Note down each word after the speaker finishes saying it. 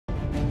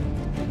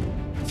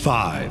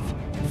5,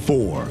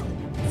 4,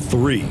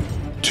 3,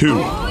 2,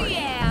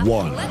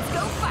 1. Let's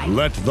go fight.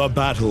 Let the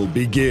battle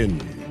begin.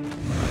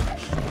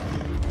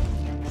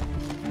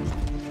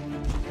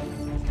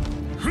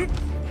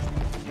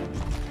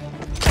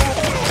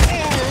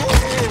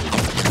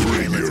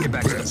 Let's get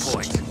back to the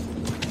point.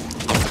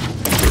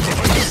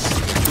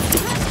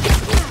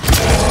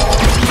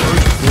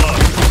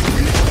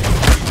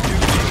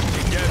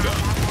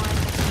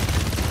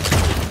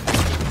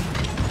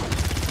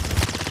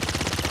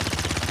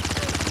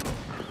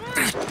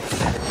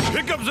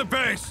 Pick up the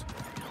pace!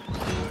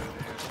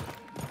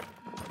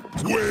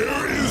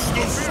 Where is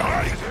the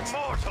fight?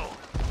 Immortal.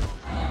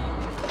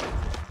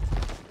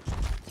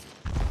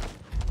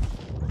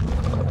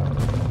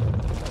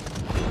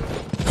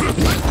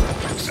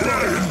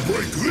 Try and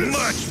break this.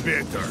 Much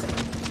better!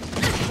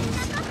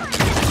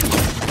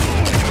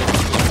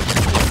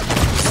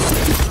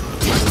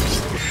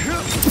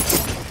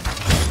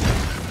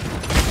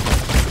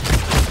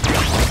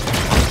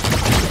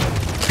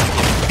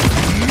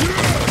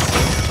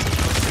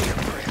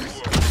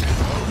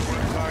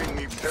 Find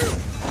me too.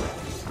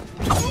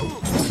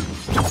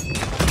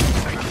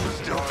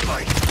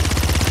 Starlight.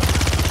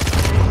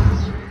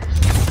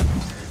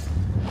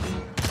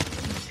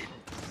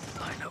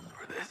 Sign up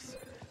for this.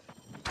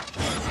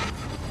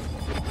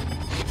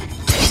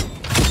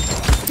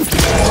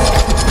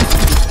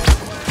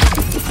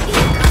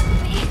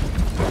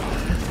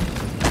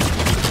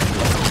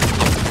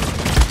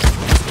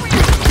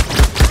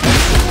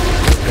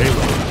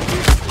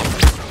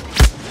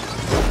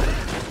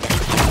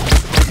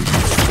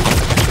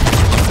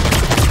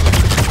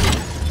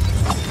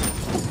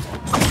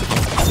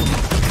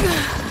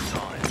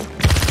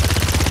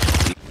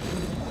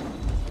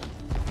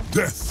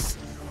 Death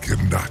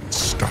cannot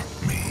stop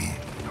me.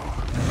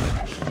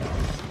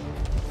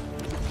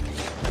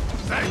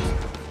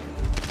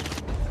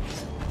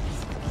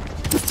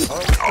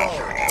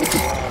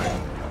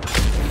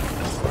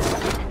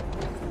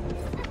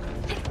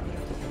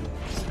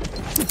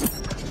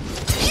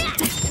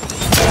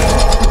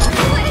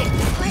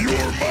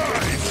 You're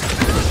mine.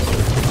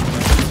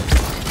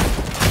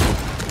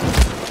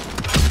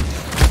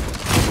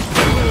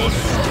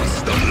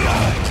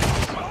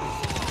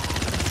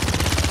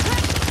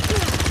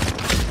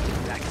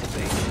 Back to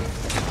base.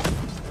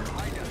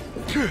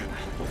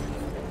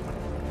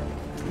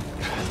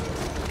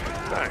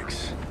 Thanks.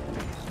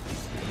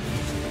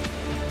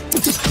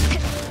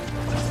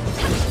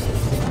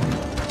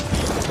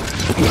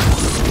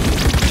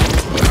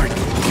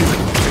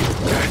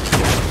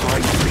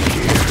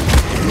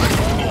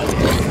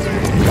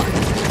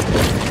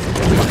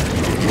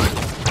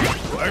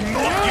 I'm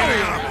not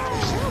giving up.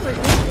 We're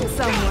getting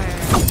somewhere.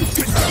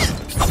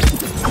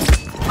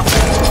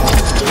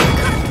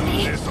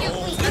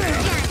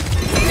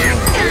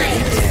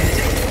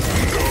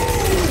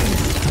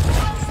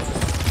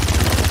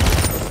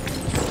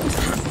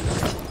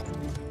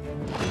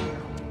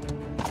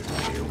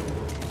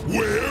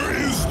 Where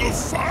is the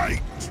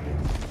fight?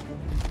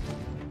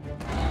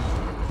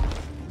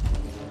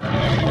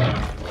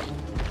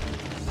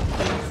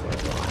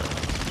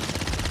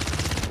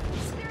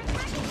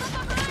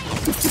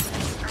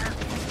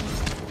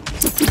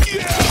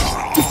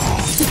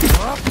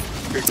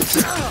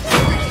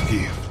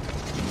 Here.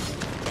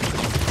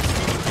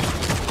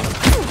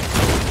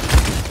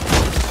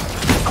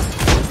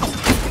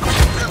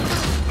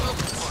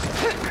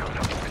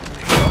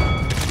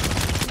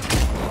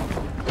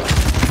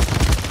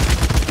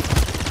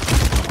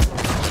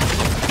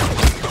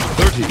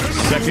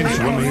 Seconds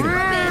remaining.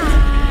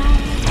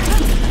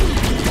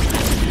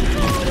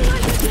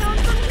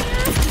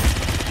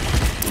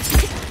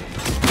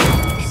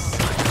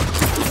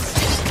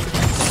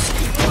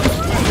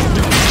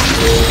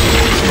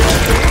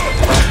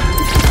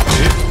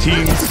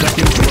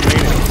 Seconds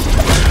remaining.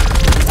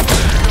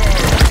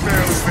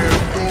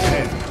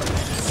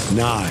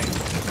 9,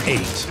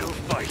 8,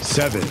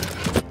 7,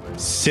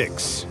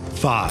 6,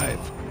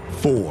 5,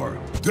 4,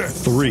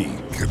 3,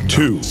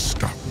 2,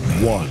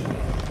 1.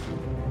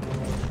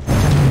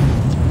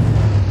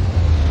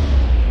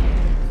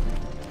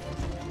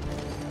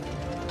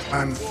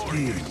 And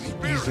fearing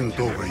isn't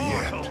over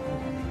yet.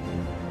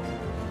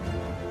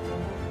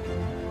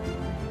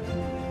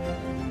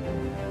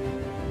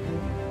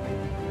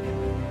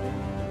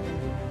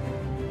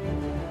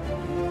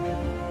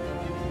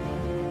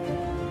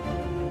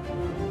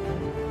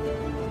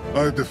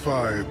 I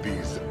defy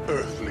these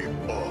earthly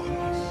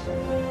bonds.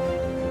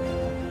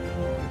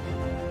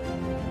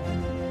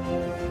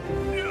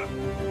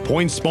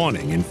 Point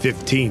spawning in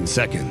 15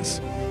 seconds.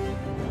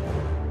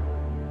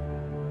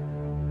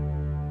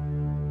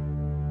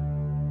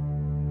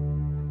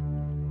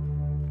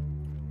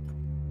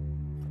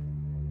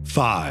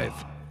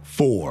 5,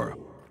 4,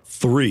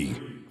 3,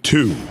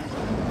 2,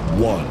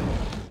 1.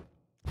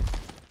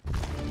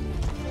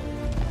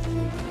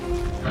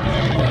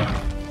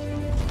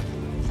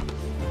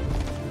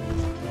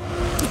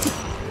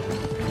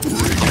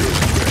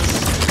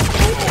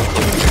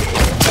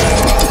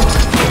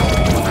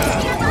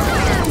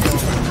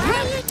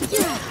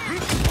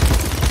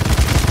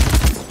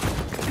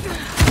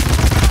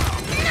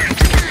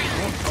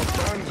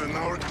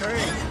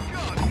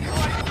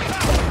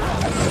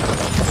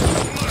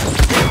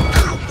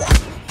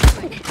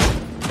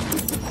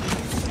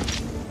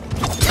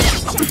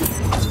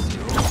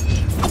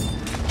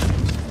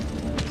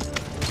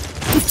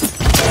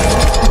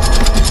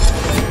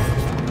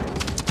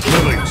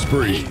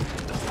 spree.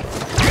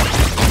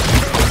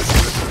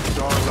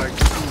 Starlight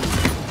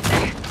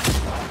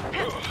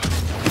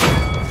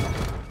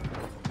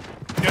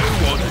No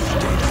one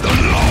escapes the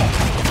law.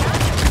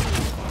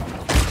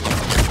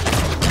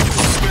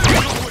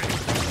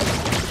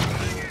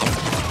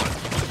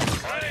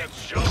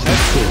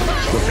 Escort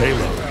the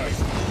payload.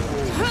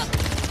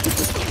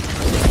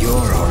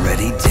 You're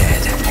already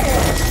dead.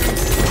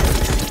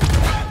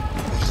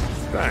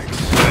 Thanks.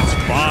 That's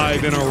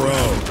 5 in a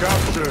row.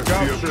 capture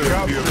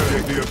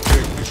the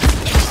objective.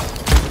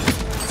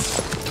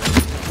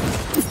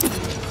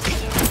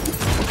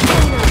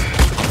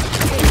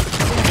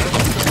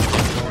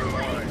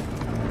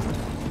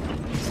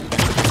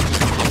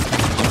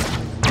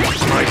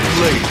 My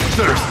blade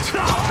thirsts.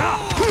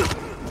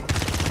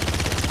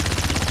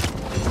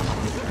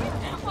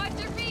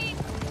 Watch your feet.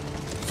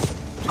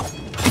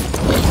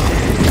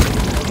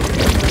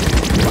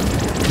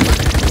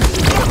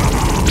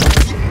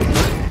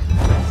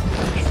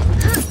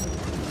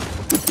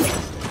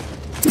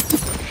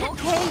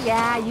 Okay,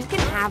 yeah, you can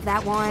have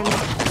that one.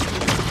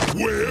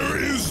 Where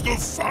is the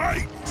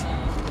fight?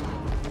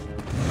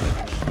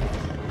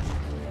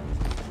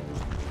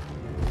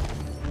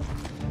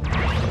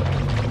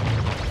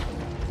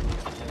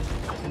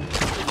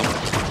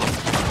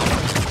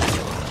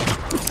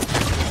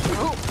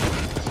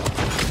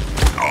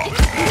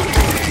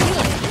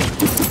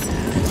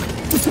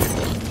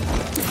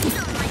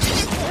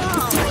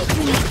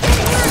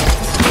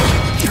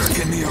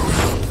 Jerking me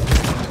around.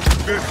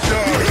 This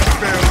charge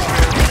fails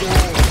me.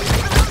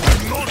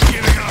 I'm not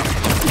giving up.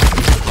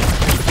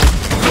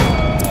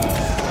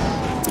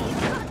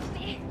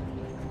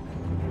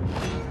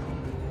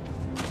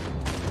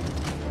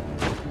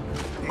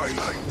 My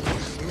life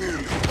is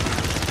nearly.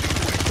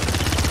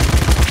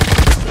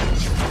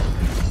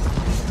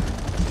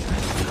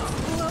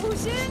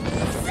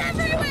 Explosions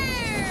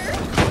everywhere.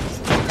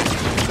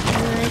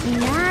 Good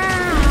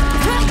night.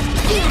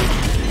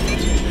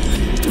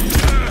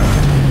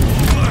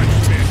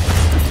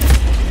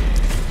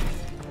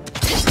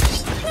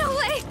 No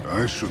way.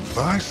 I should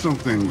buy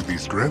something with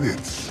these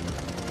credits.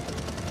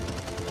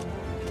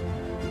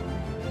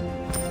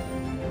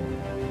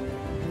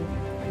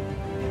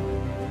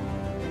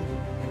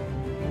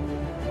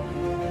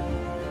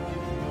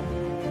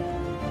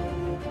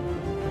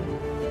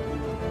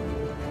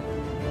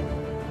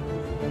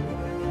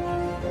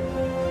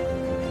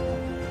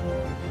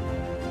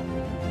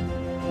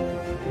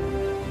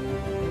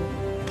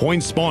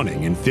 Point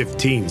spawning in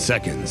 15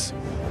 seconds.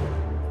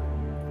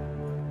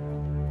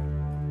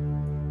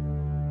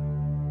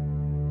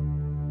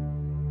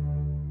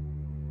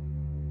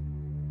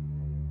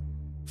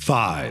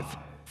 Five,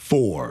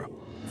 4,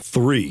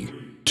 3,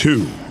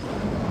 2,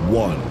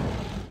 1.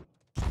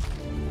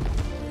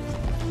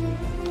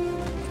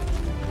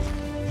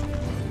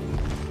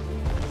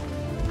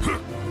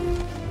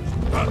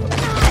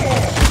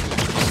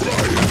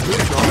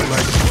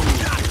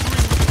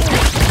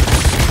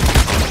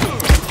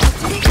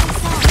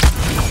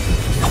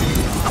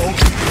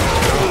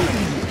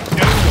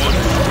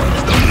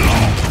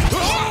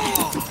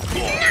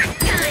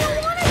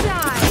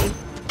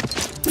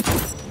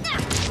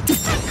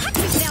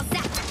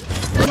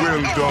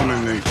 We'll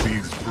dominate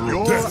these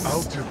brutes. You're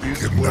out of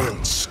this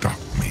world. Stop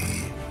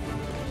me.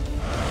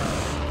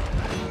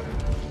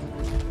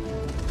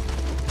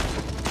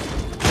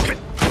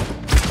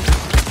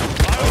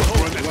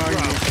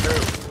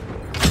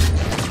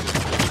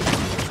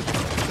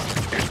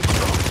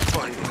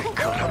 Finally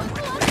caught up with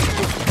me.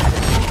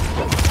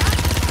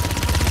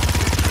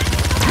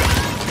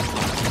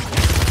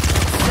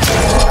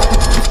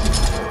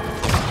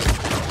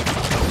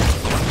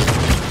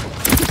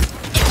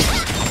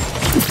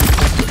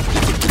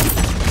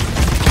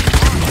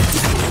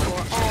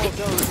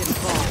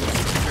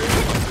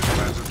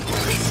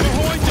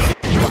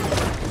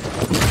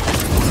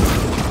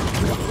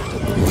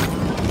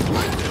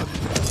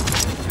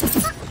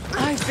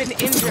 I've been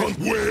injured.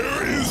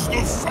 Where is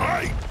the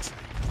fight?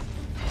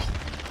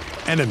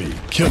 Enemy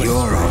killing.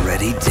 You're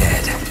already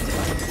dead.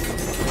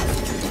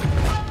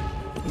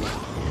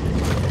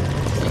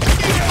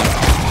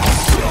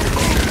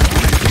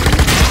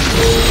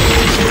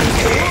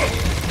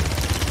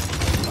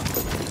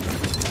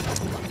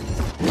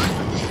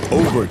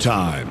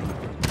 Overtime.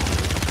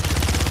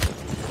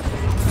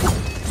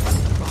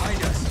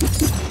 Behind us.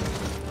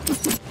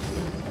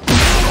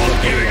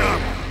 Giving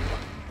up.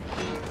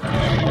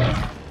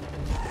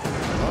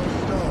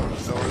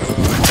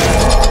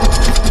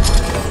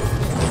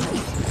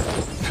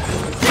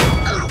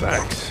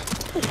 Thanks.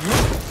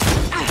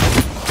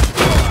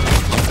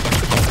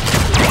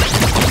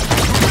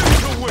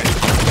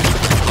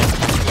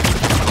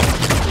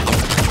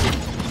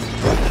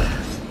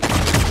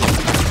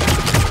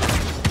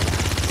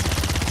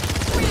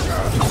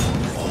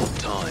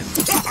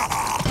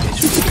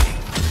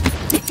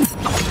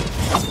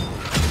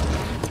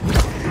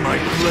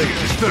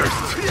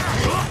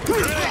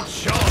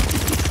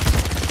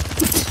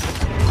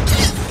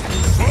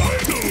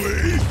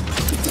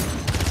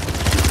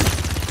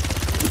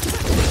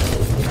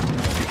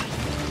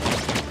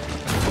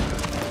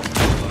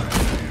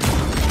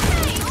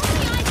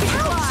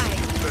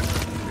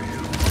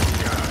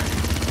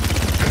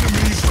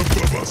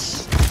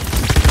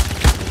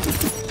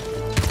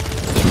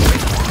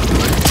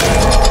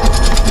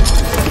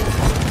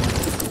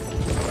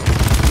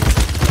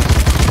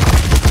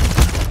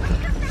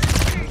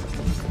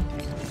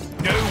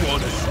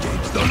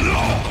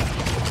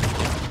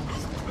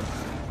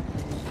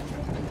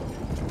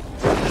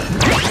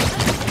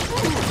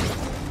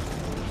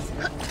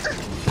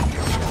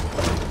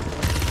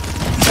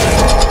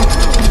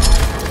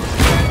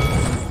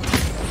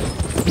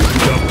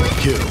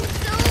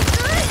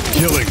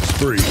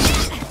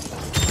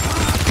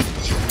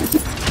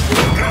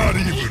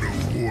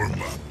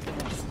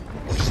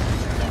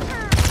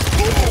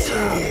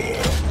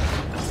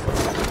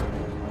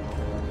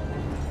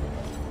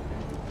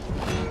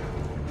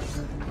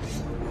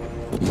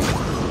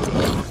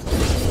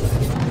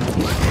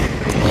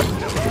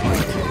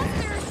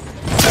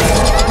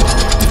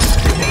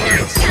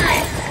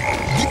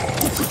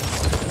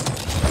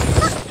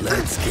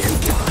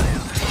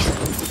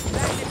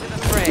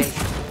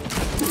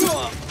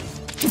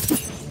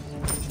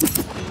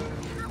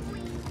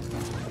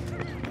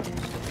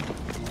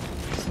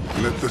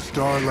 Let the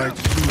starlight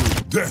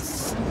soothe.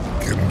 Death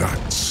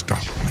cannot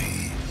stop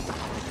me.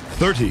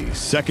 30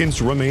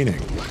 seconds remaining.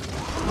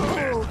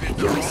 Oh,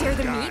 you want to share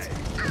the meat?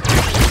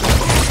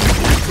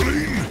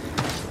 Clean.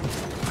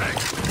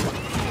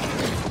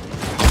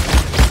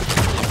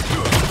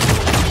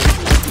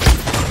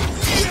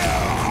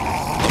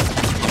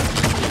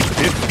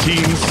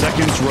 15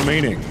 seconds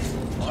remaining.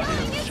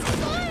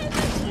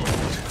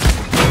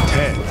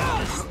 10,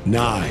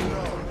 9,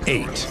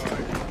 8,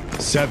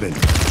 7,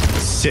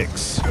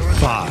 6,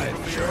 5,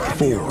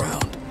 4,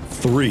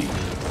 3,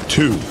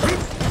 2,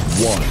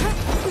 1.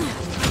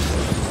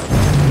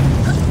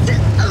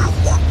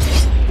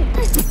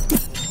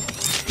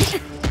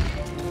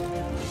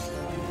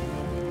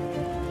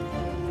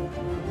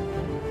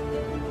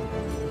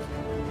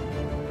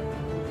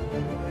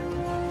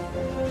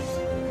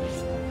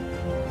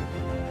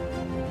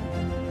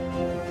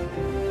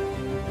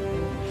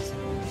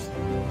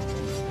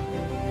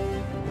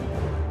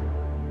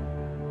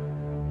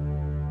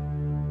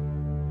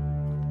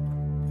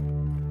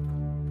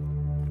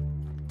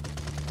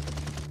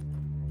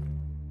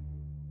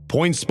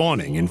 Point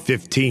spawning in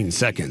 15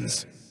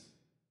 seconds.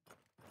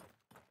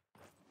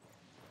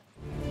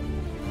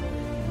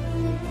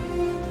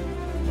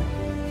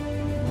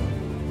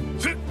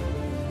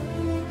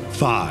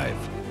 5,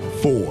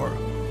 4,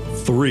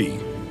 3,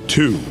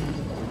 2,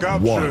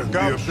 1.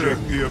 Capture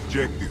the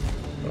objective.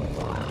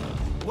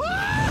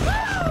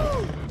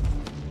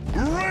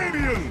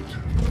 Radiant!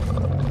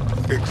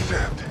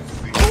 Accept.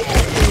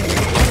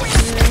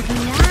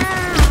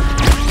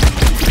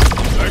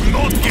 I'm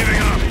not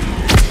giving up.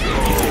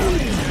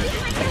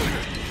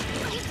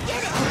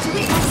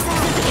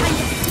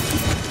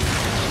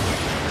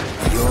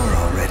 You're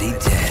already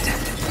dead.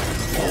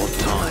 All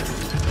time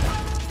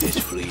is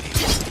fleeting.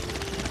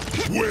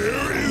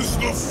 Where is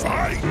the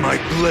fight? My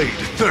blade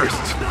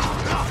thirsts.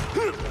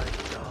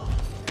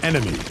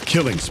 Enemy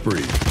killing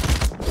spree.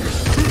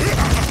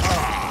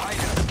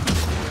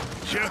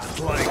 Just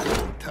like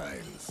old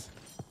times.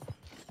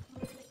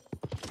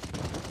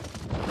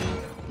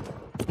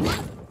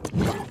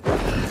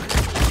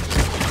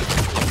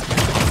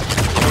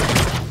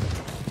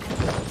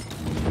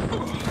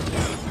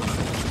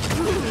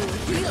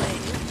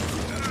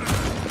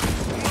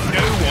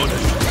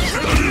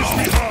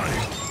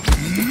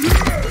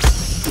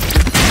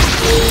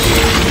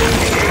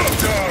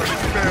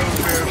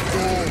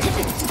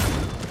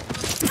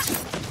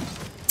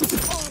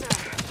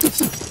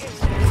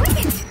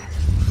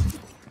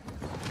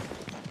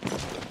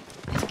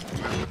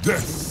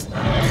 Death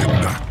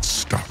cannot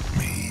stop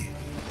me.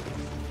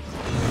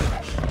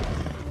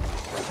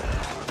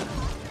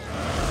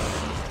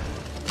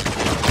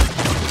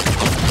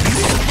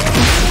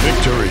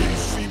 Victory.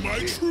 See my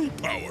true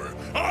power.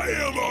 I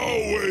am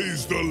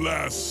always the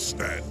last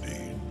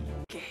standing.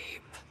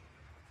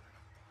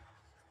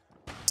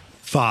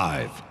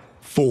 5,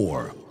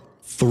 4,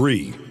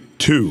 3,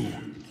 2,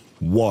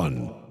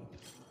 1.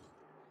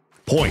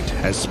 Point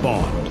has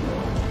spawned.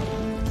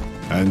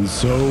 And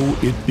so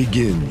it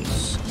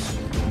begins.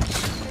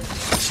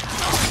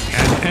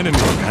 An enemy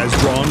has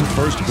drawn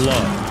first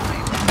blood.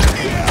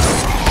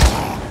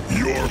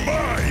 You're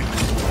mine.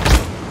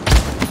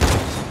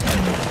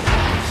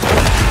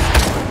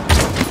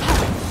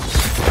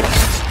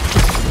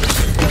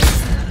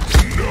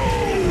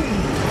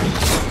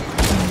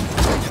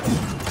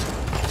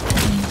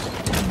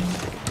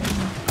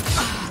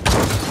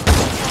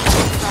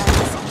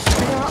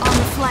 They're on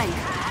the flank.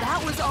 That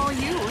was all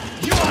you.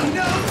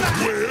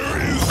 Where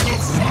is the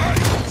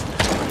fight?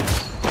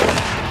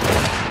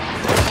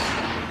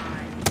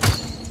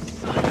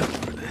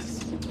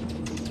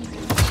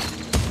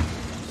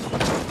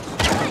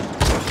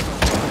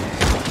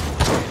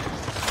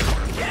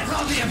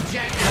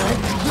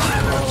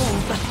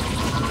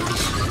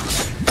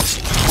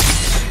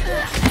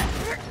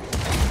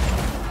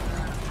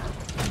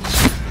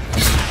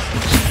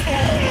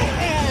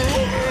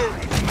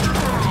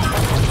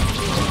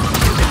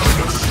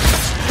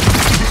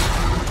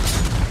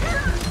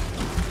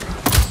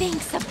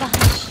 Thanks a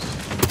bunch.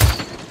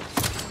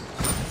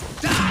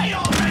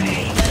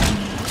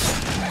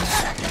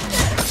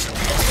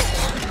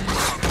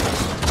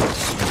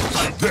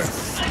 Death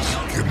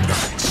cannot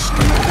stop.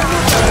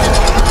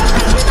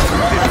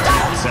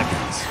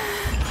 Seconds.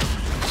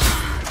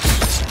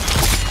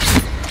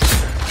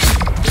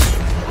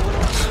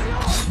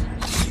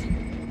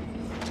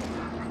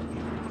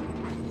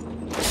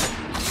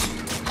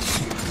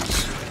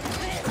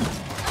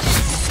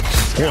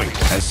 Point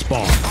has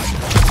spawned.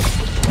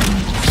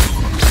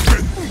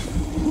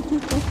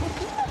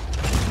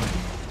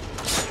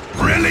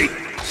 Really?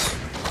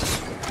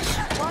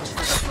 Watch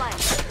for the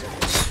flank.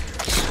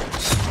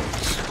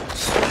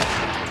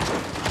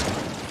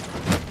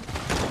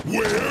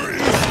 Where is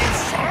the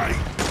fight?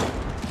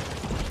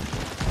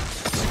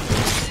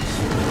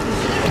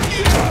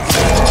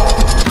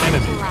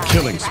 Enemy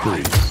killing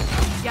spree.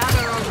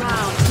 Gather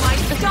around my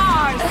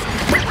stars.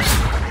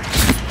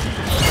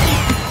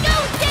 No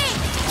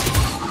thanks.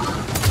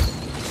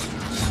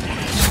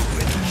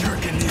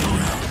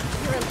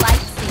 You're a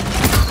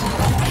lifesaver.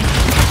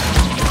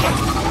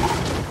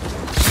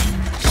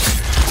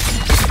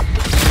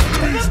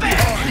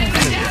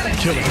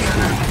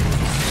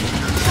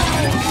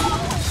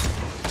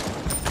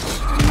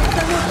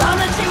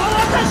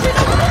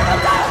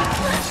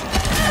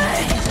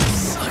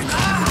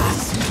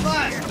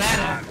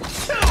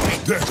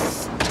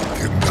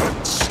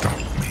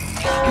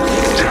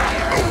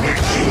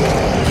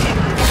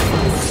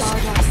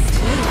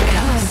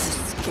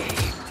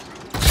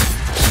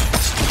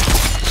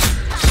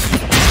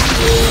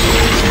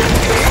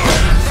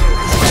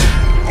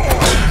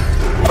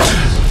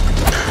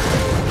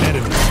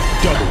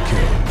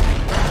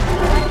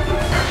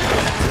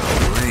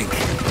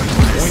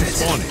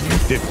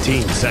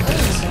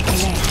 seconds.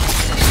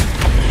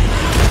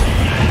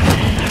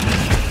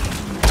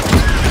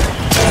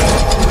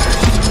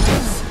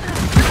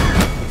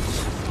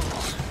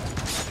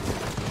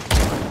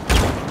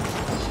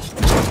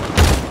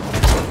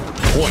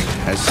 Point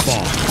has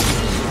spawned.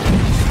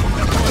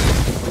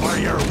 Or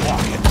you're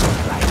walking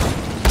right.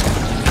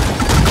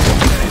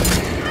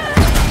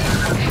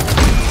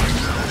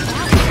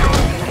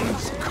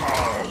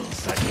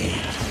 Calls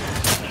again.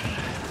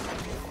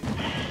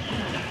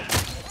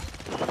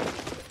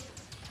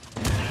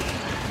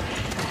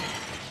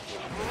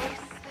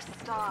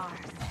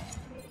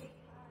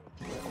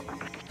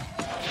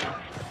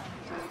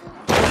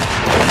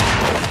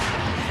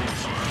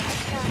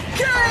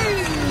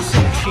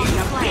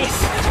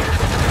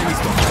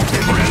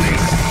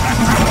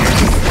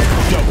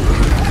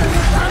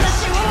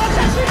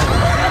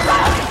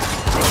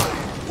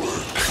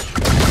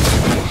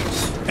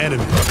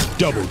 Enemy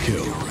double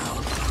kill.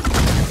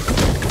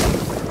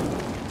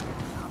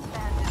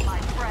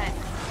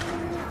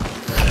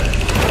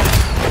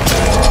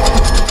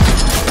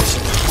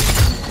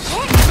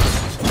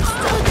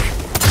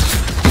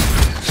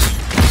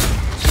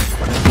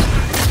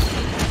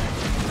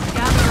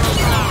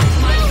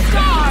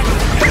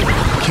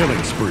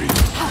 Killing spree.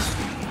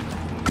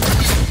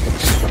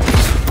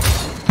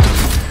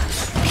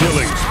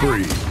 Killing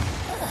spree.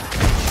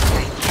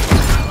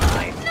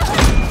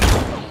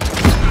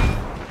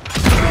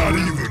 Not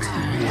even a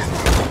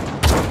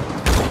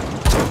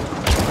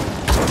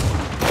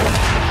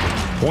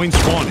Point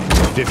spawning in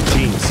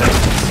 15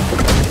 seconds.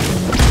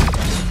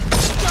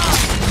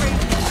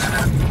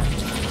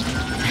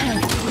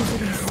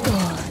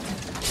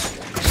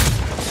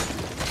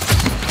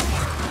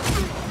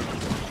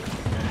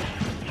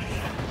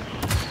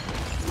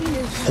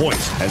 Point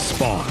has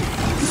spawned.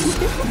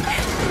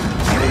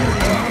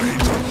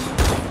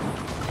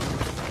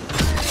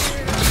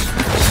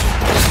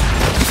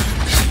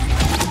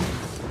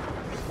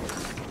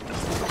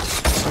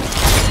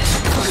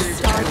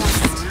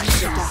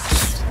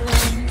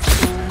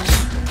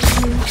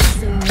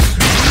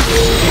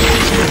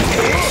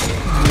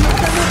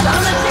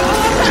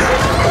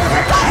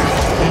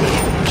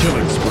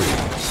 Killing spree.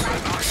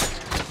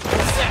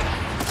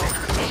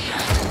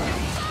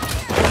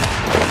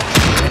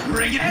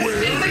 Bring it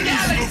in the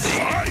galaxy.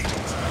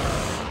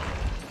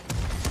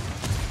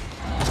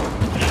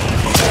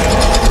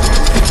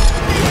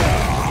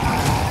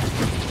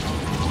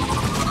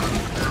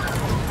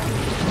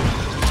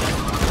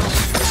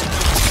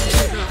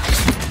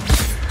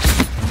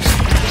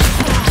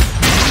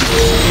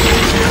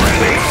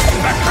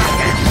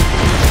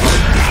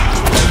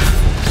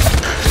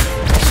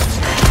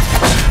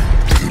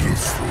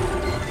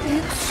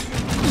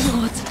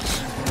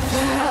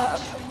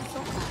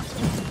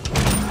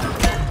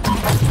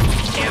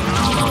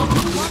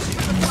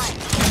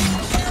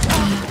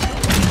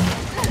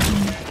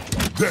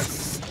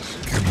 death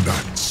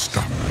cannot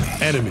stop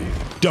me. Enemy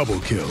double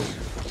kill.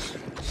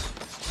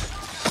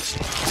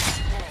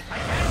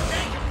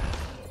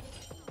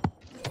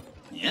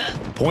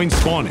 Point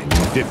spawning in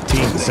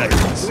 15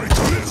 seconds. Like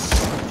this.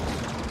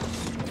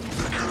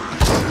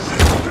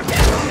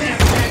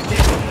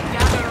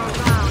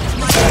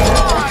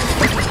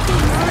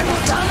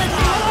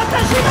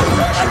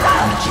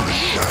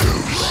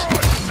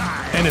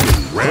 Enemy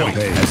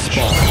rampage has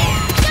spawned.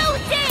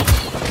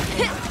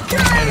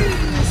 Enemy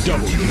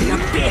double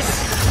kill.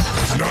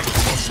 Not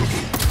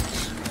possible.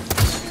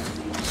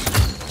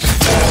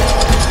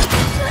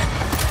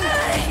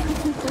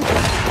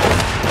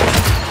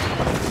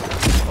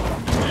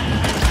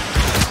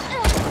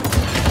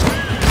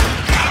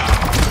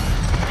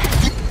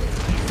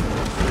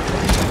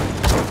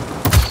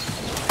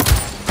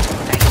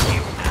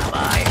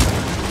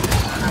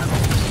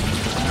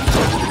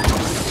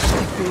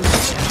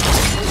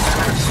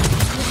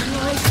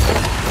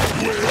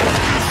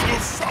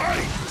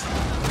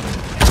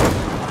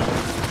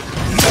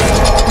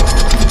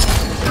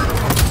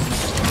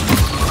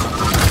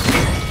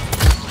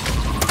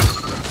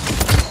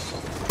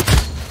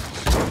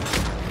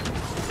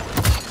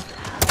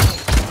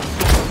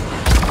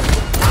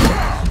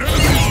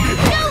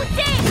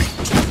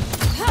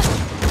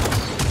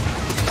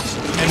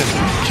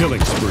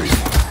 Killing spree.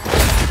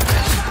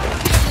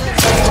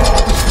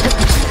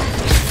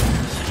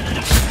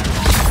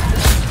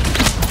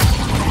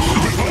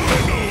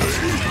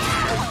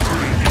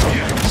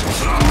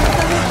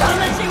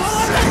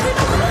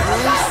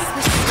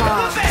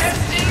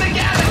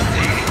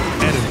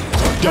 Enemy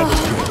double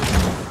kill.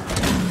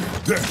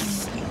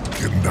 Death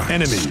cannot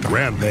Enemy stop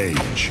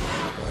rampage.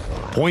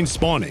 Point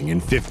spawning in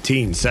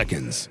 15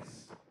 seconds.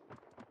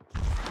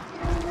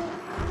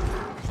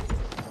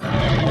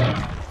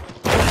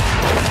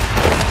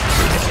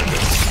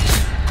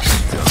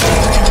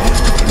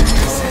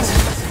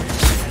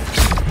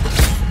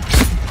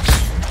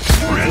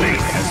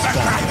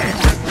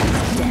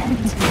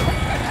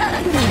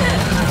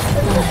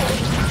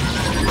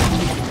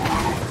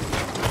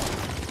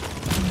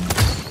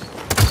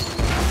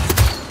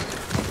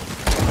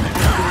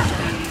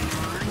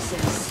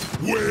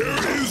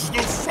 Where is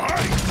the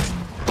fight?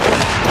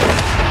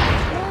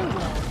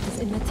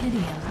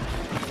 material.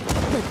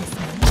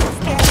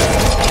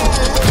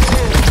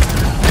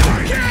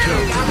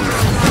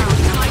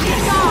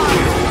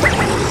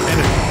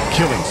 Enemy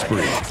killing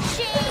spree.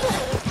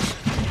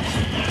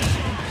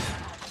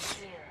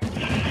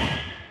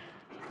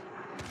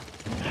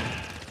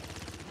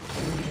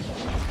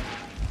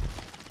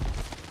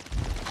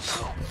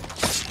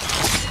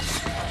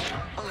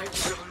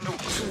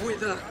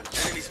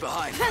 Enemies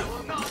behind.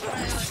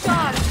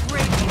 God,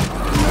 break it.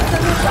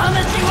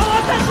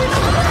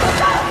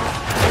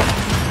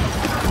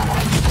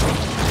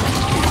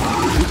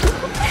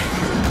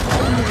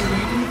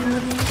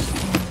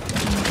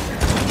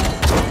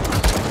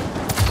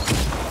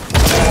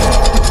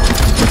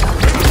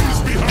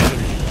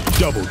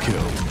 Double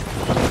kill.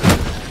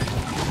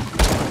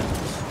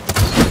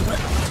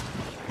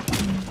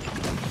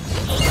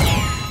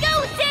 Go,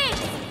 Sid!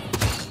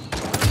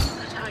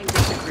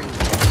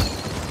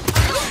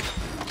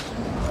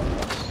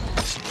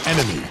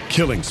 Enemy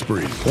killing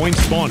spree. Point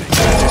spawning.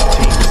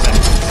 15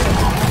 seconds.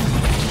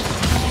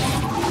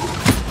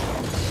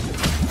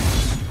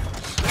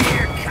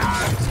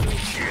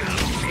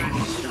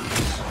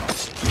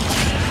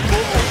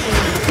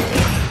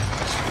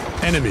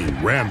 Enemy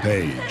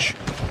rampage.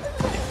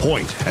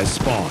 Point has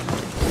spawned.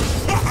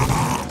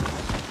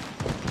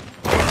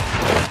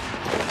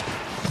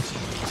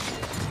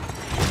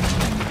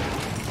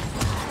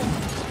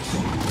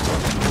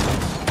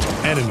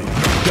 Enemy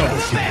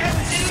double kill.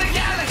 In the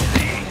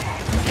galaxy!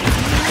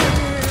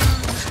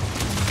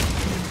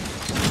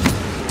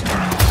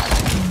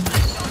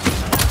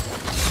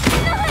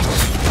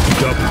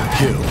 Double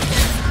kill.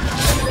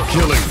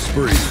 Killing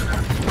spree.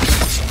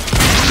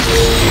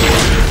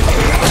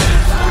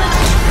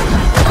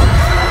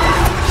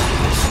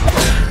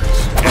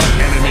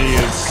 Enemy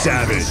is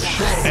savage.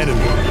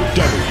 Enemy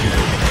double kill.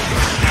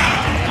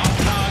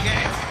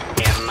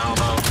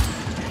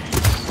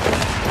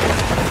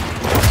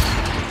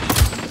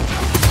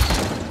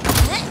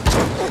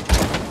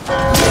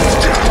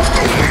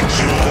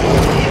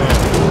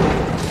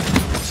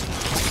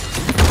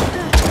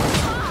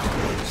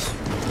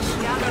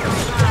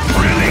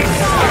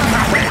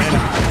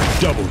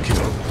 Double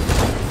kill.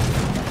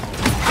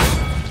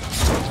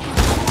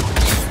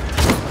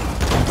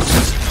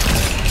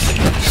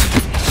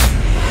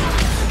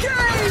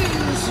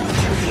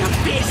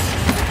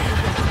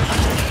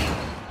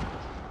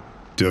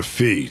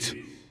 Defeat.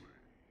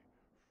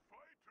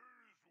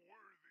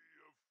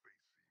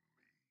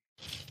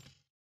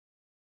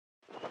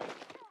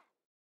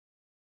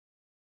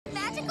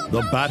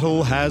 The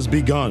battle has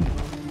begun.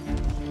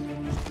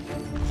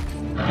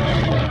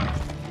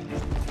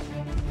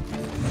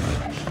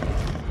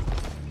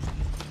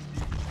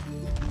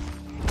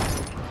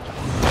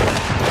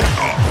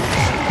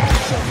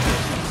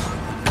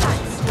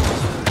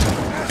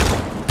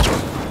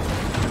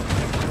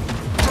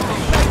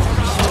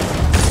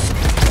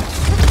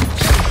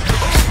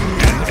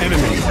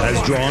 Has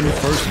drawn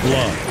first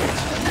blood.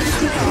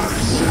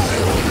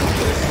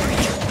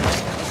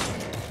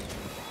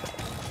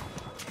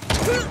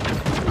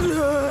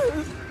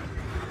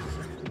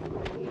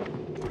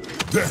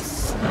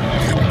 Death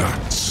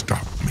cannot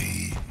stop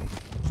me.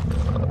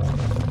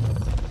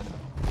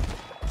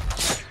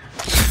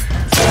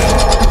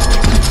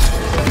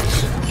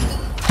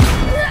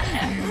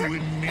 You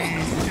and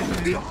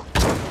me.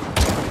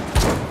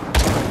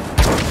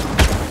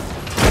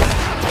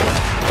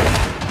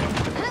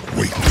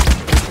 Wait.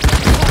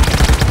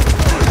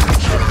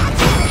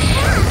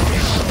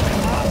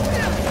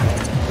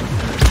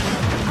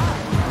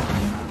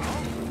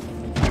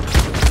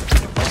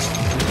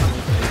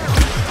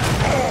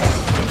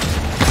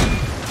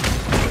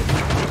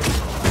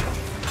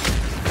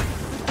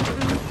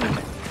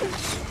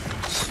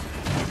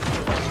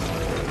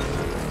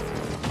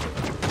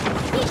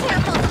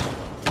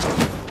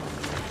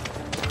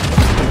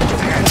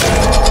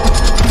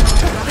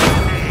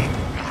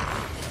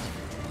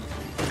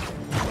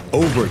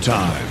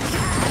 Overtime.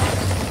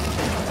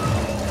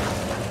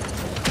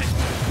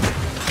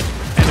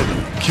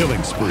 Enemy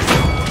killing spree.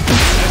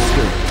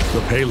 Enter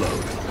the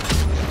payload.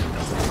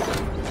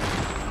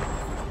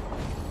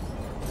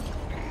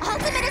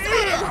 Ultimate is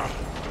ready!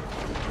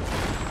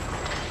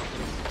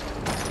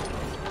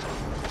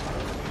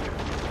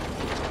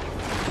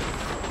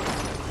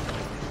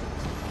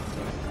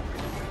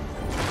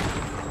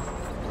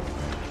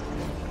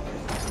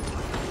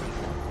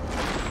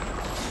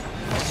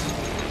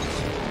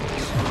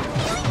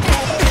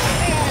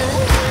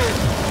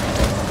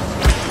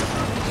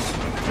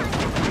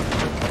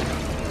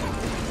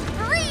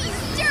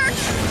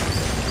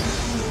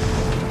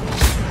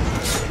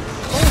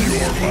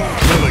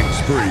 Killing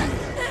spree.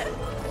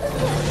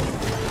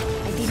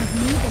 I didn't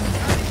need them.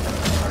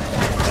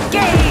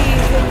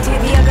 Gaze into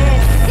the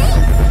abyss.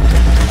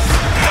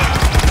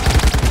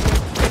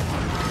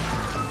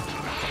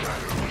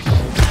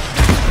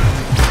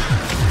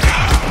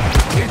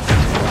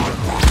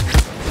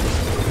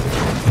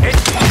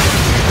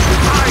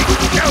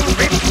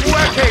 It's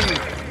working!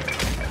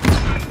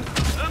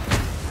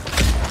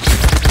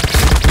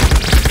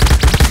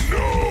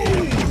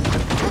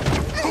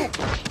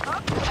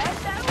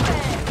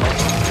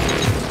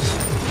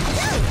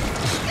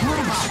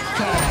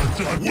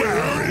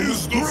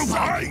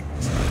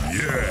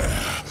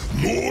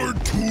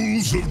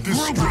 Weapons of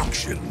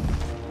destruction.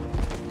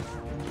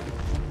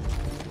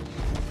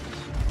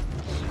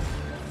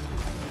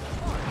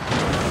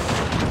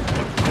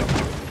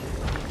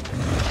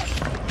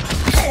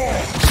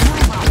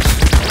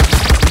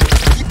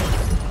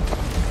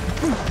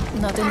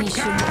 Not an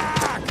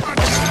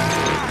issue.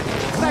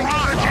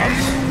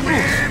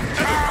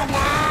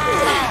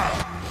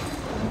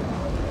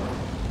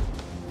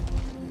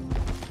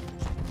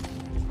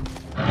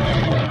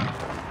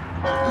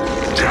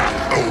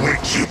 Death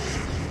awaits you.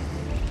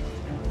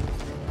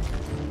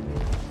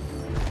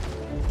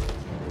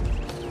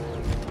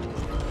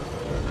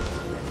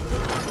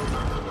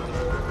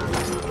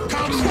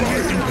 Come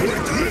try to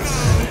break this.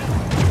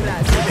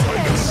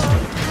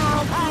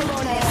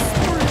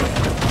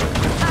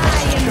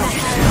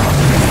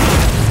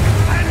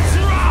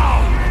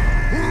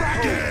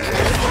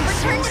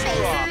 Return to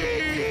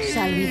base.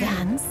 Shall we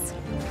dance?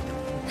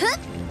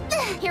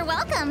 You're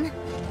welcome.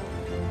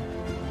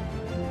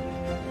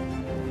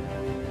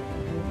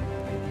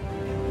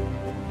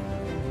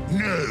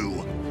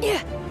 No.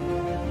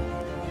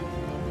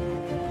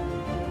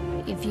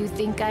 If you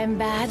think I'm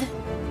bad,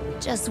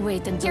 just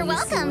wait until You're you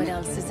see welcome. what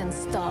else is in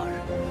store.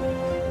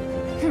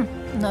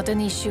 Not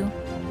an issue.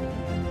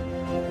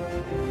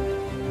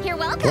 You're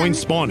welcome. Point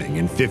spawning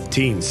in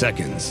 15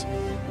 seconds.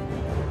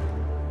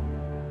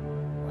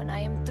 When I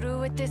am through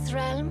with this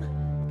realm,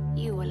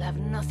 you will have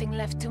nothing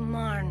left to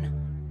mourn.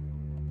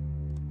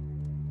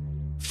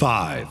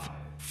 5,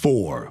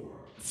 4,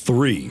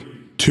 3,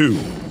 2,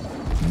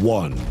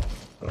 1.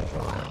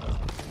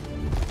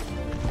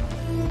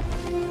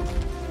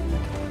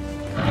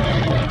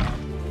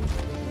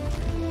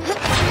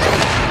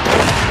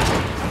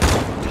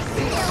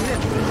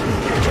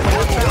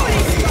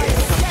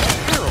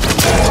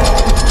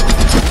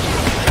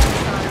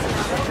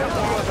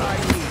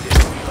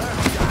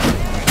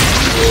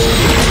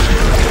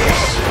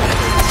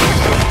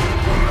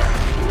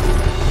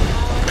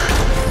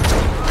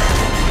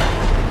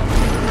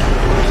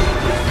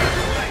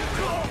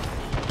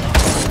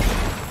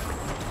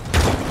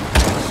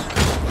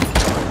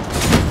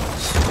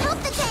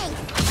 Help the tank.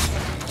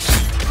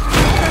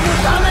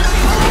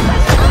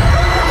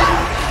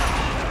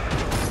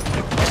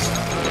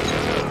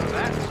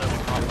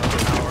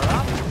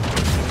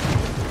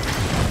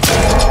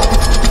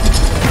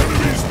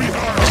 Enemies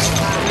behind.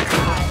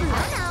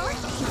 Oh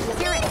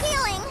no. You're in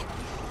healing.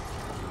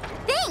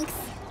 Thanks.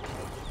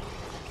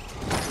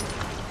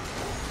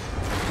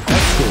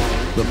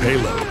 Escort the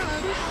payload.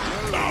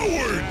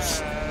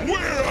 Cowards!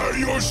 Where are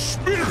your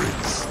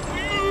spirits?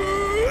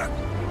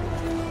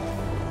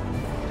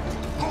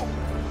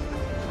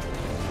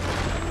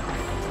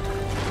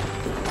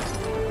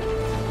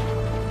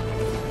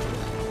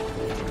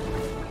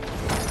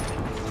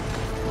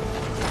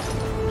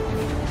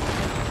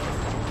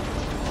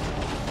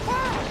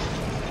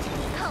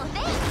 Oh,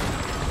 thanks.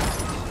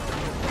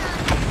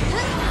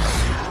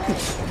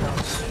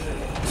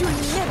 You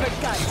never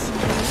got to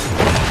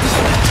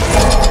me.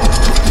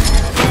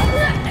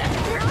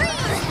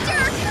 Freeze,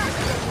 jerk.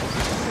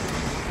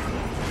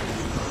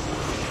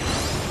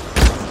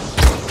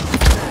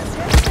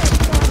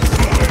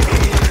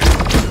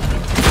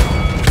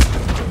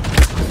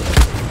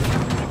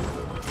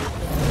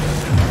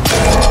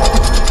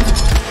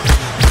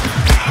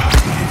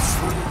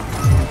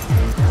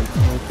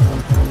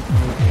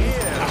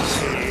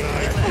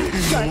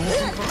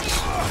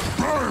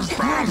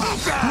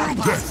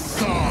 Death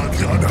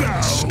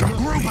cannot stop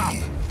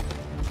me.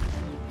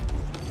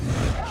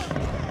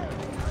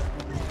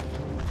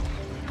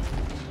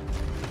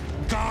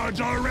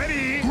 Guards are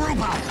ready. Group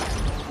up.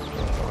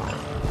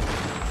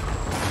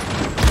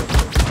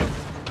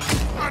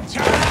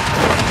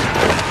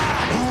 Attack!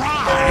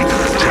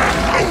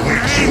 Death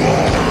awaits you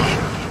all.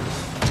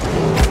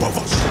 Above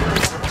us.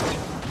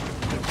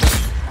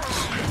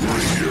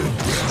 Bring your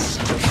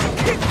best.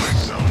 Hit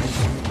myself.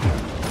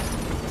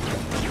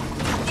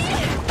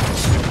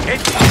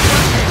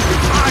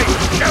 I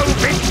know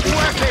it's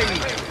working!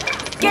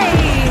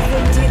 Gaze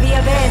into the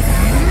abyss.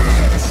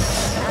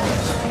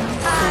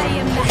 I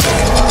am the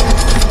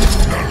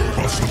Not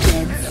possible.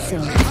 dead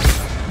soul.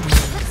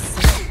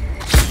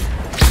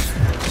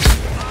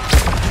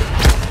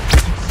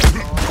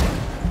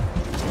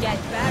 Get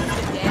back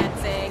to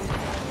dancing.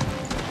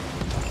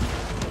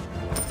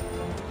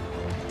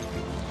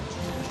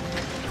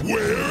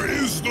 Where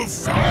is the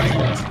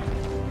fight?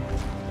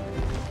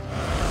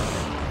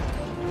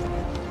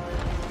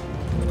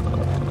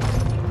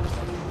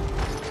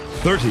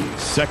 Thirty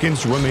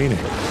seconds remaining.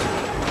 Doesn't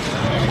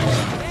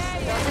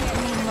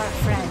mean we're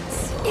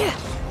friends.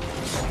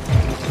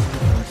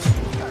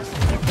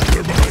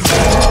 They're behind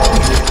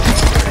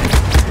us.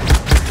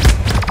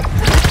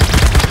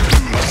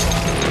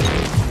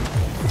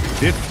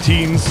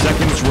 15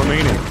 seconds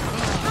remaining.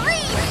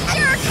 Freeze,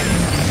 jerk.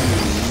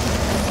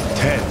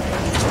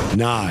 10,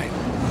 9,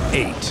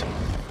 8,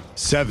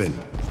 7,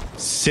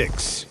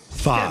 6,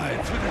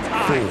 5,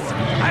 4,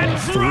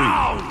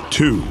 3,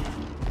 2,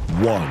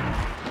 1.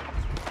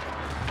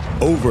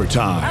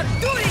 Overtime.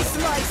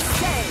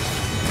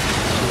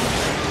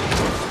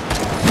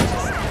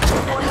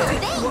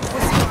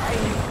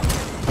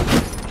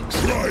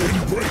 Try and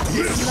break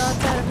this!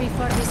 Slaughter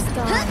before the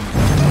storm.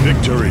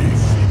 Victory.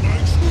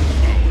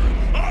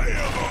 I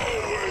am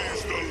always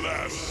the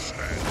last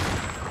stand.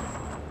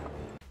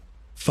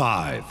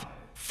 5,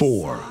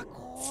 4,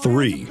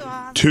 3,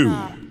 2,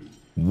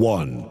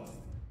 1.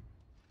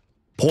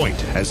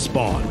 Point has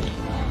spawned.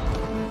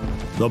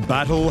 The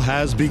battle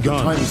has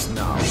begun. I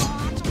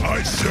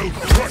shall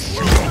crush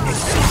you on the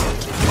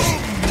spot!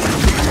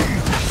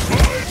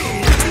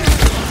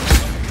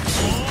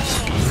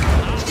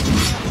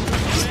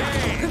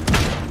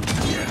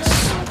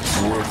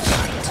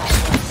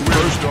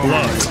 First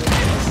blood.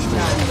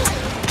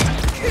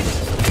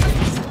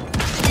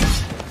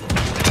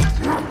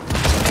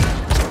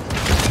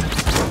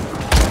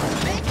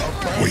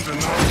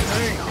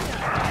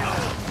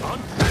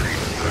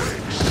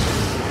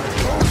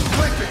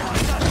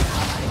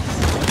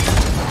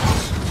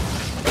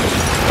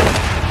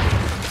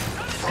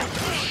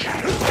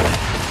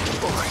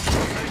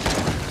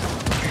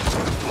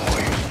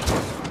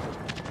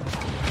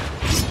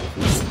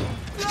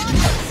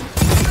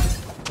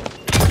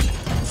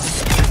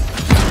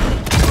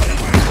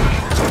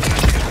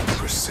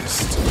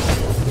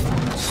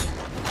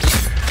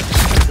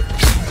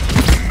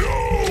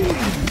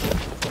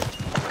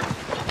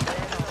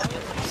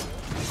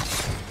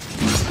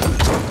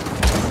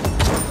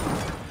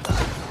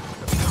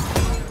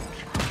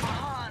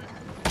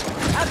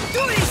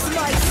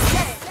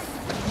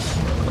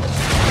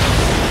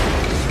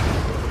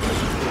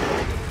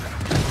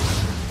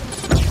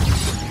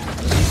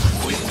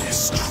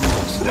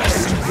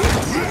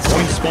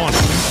 Point spawning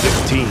in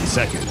 15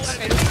 seconds.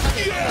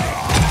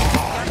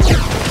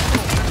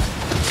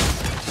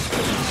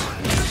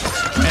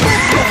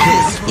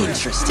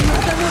 Interesting.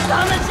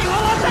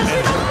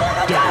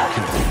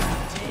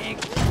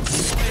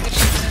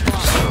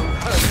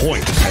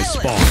 Point has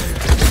spawned.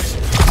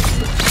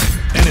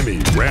 Enemy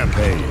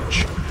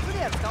rampage. ク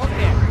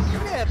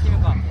リアやってみよ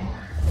うか。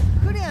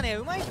クリアね、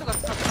上手い人が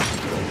使ったら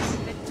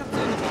めっちゃ強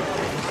いと思う。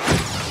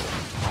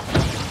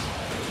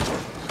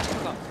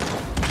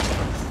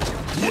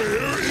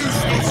Where is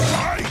the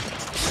fight?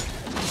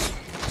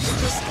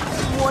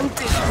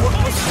 Wanted what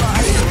was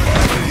mine.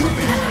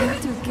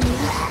 To give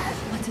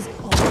what is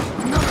all.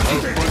 Our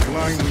front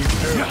line needs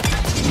help.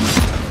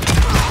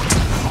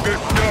 The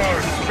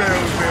stars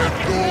spell their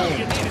doom.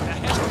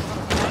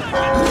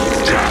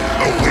 Death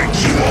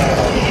awaits you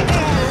all.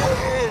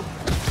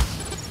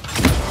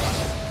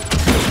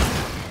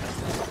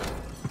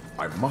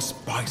 I must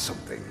buy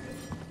something.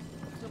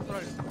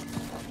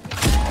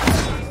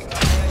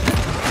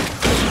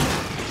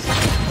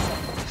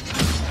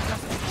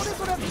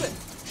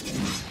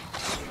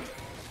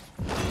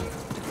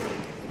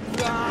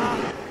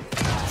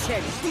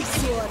 Check this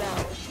one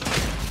out.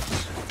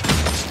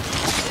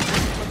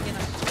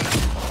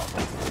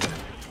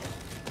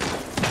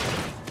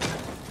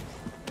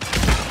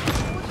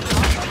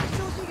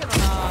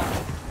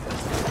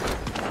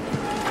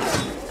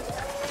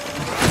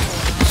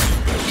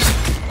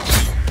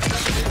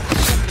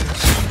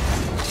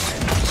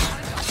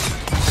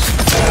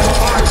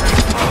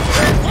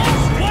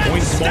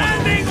 Point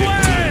spawning in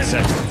 15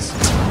 seconds.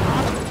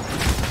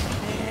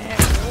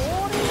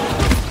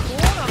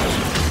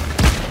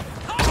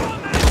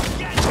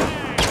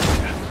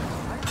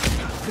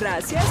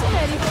 Gracias,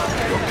 Harry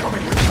Potter.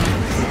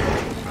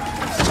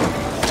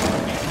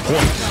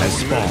 Point has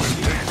spawned.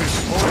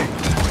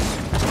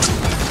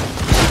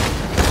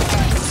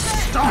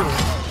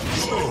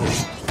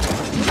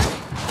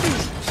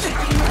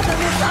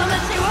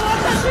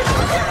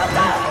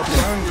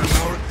 Abandon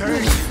our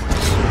tank.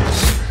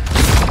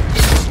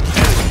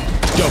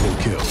 Double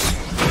kill.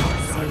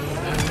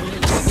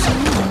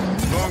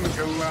 None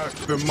can last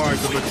the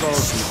might of the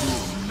thousand.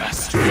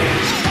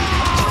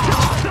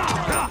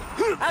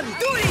 I'm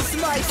doing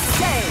my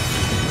say.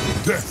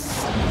 Death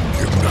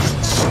cannot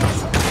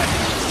stop.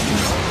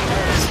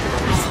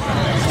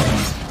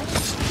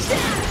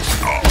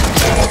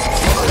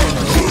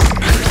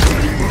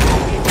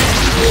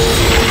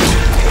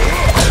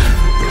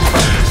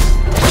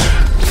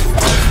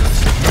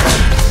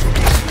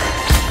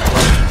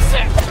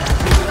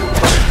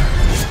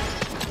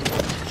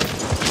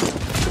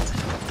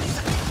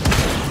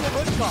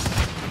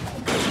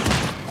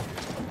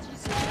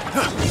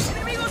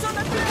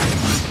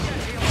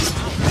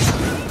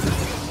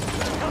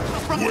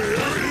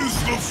 Where is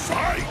the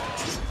fight?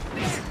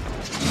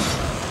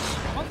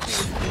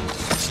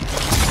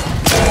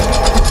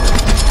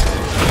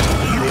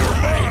 You're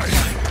mine.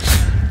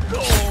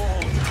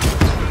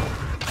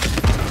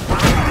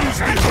 Enemies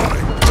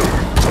behind.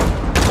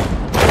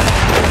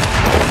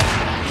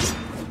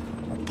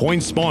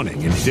 Point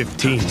spawning in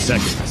 15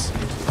 seconds.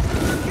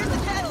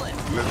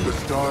 Let the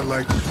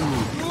starlight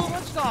soothe. マ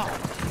ジか。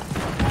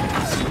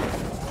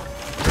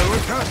 They're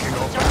attacking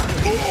our back.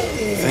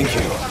 Thank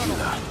you.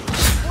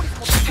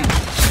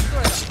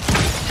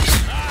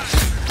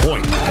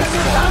 Point has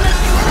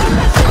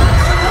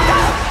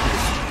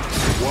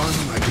One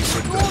might be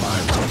put to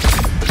violence.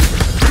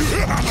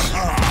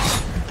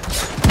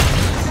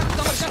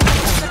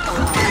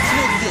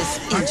 this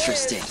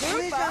interesting. こ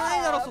れじゃな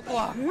いだろそこ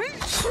は。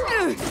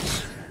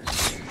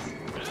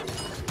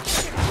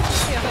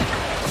やばい。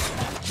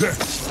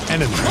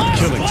 Enemy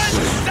killing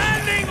spree.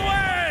 Standing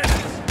word!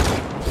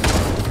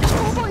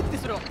 覚えて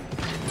それを。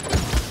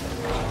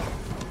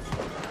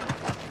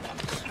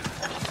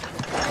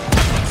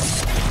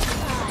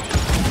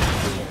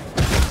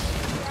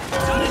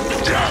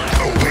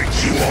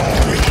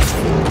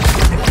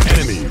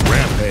 Enemy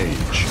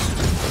rampage.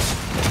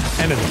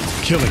 Enemy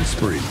killing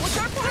spree.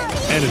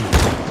 Enemy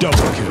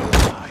double kill.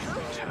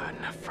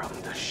 From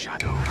the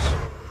shadows.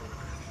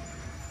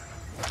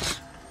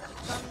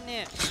 残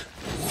念。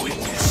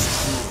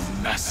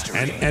 Mastery.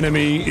 An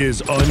enemy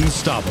is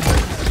unstoppable.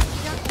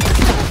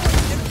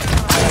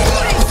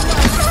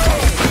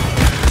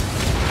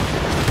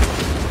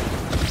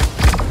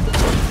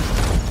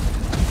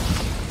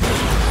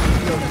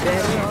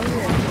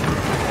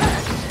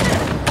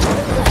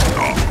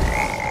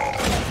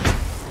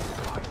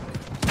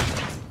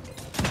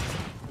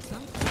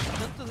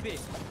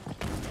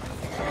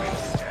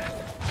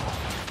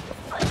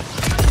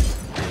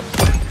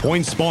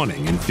 Point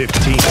spawning in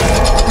 15.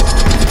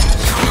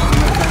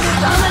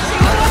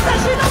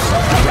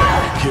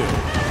 Kill.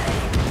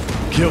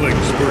 Killing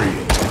spree.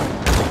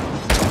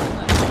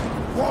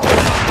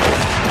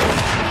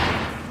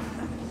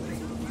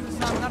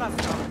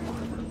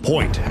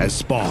 Point has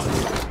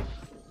spawned.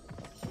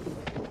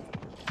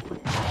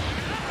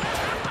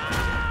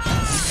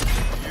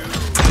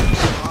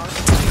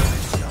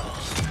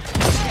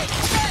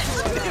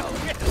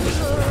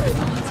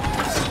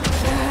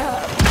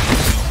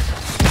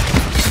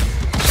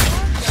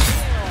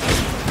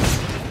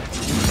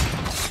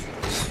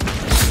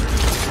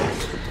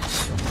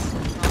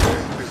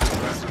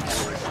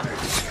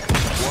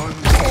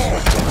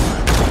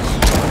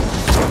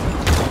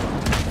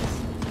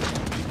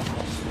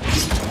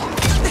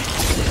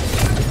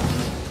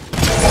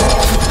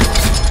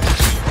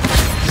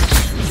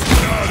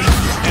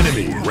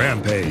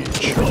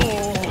 Rampage.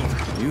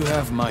 You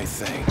have my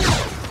thing.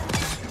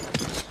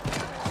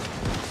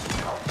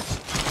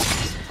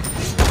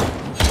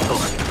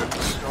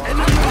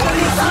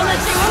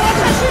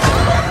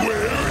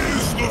 Where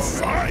is the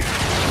fight?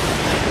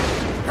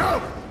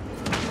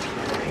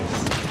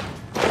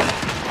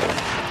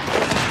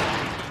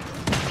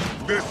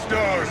 The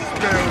stars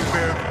spell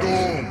their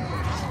doom.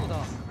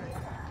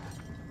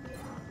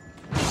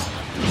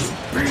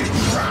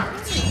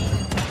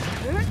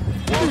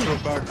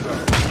 Walk back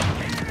down.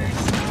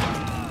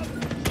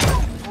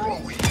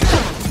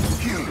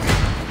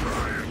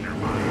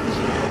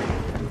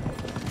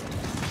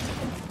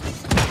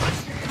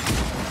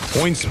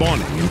 Point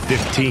spawning in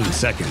 15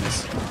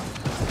 seconds.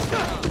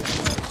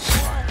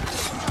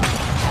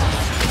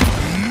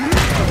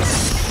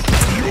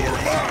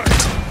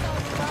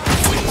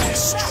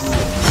 Witness true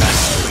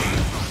mastery.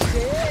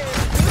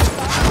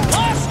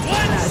 Last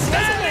one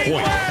standing.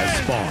 Point has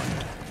spawned.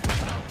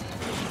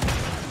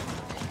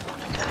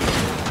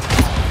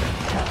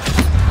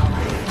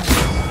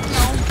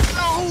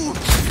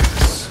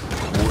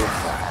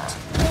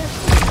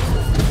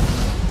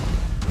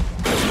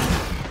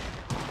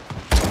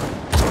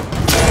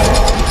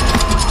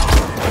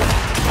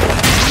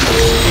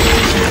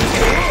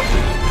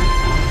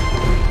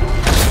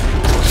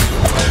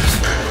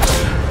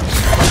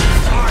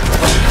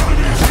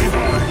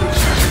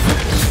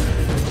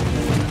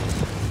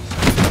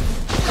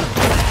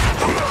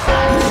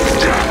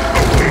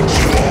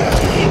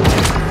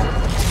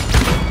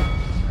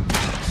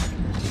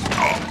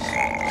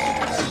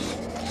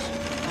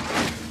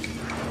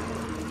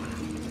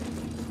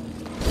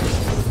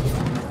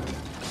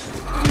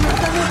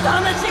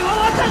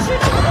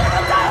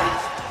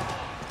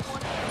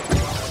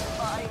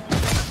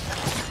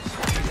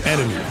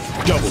 Enemy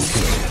double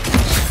kill.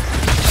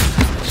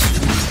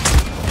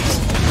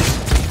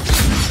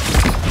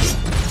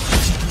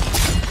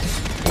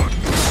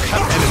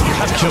 Enemy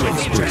killing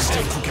spree.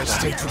 Stay together.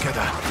 Stay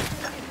together.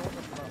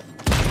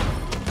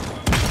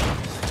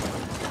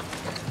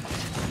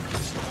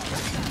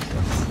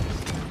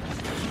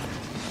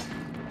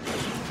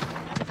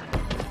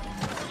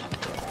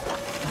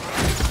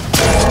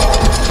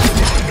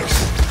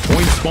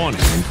 Point spawning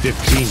in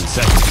 15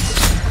 seconds.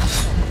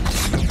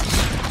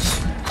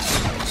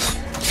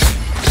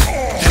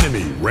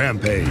 Enemy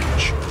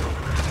rampage.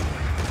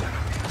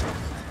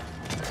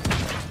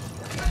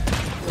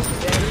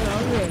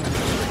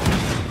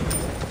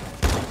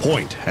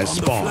 Point has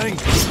spawned.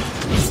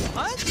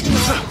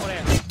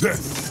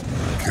 Death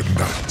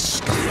cannot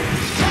stop me.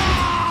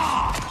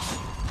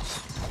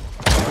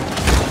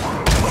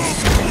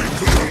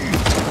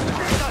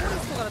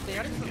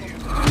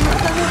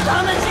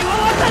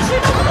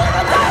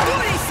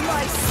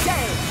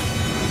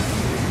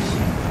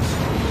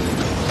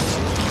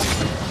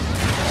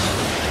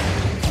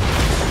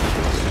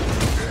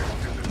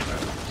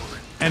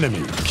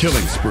 Enemy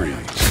killing spree.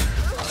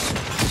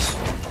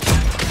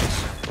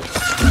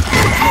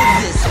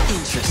 This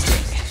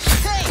interesting.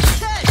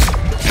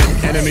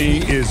 Enemy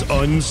is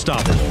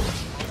unstoppable.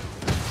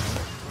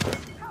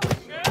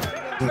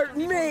 Hurt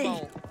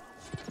me.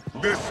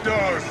 The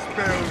stars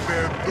spell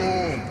their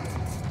doom.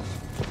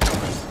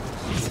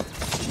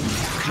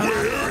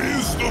 Where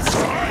is the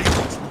fight?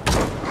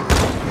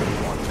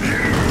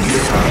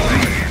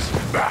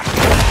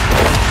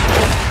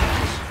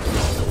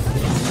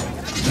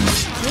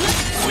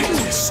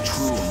 Witness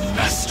true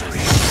mastery.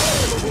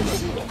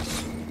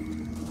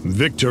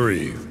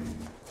 Victory.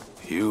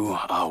 You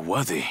are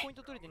worthy. ポイン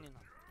ト取れてねえ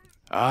な。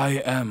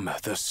 I am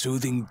the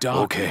soothing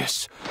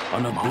darkness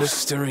on a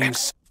blistering.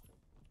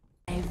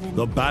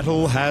 The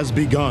battle has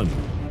begun.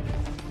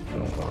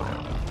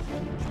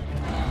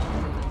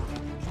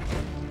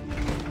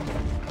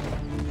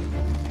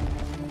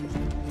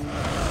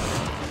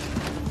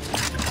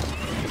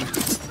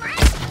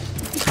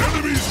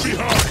 Enemies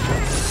behind!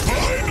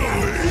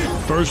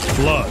 Finally! First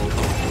blood.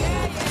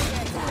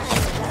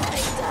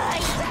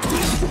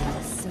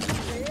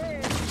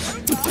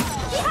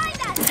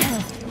 Behind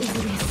us!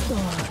 Is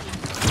restored.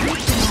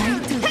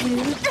 Trying to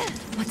heal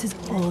what is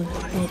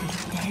already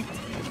dead.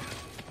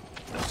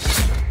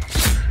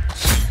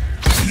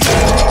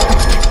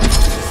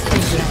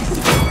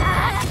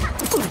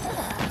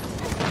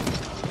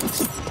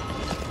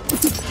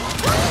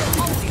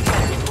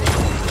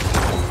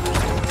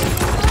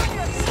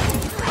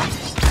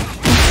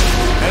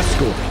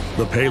 Escort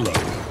the payload.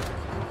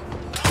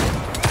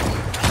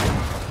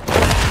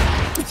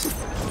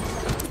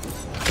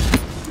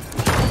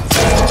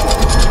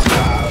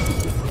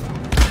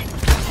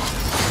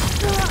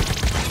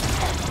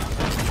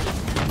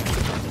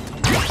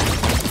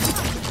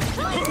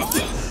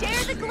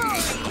 Share the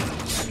glory!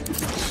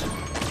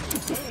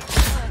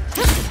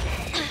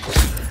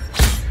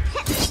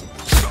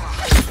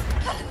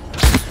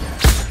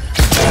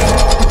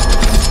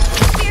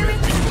 Spirit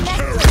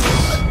connected!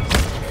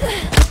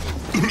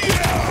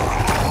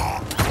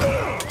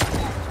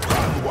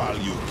 While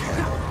you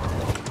can.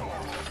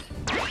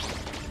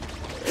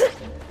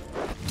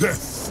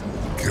 Death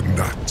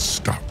cannot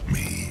stop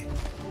me.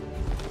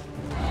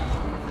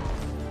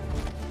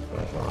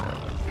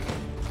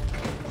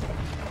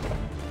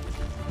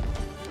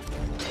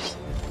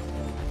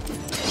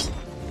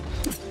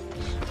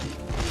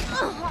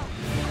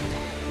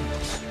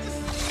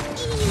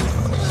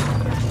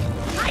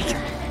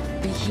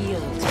 Be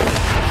healed.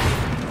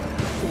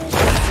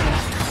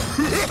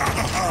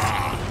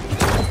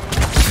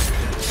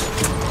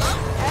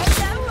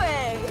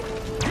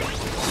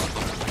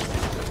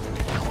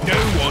 No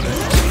one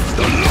is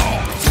the law.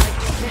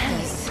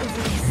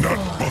 Not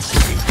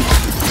possible.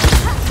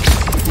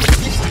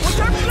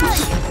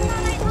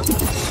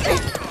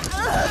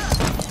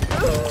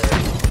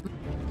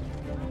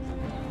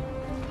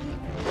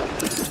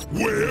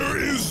 Where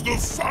is the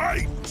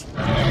fight?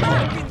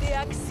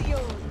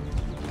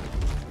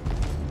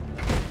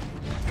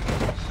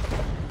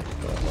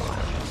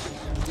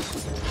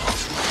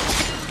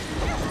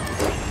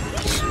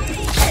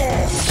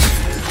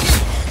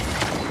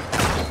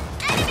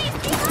 Enemies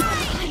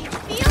behind!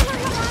 Feel her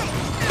light!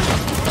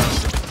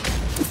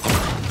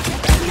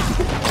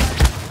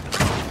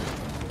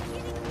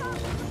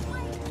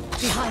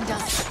 Behind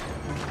us.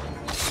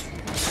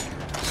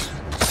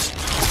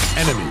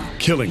 Enemy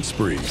killing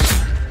spree.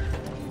 They're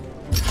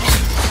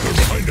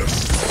behind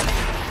us.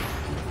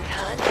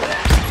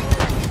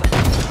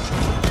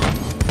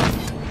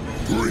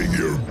 Bring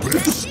your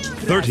best.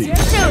 30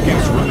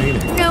 seconds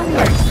remaining. No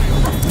mercy.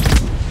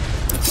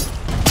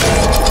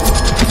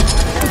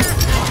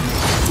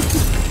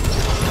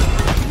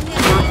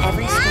 Not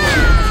every story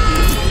has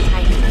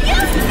You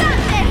got this!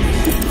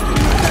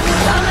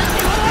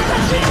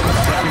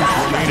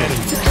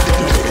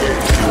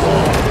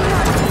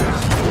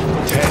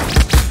 10,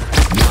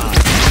 9,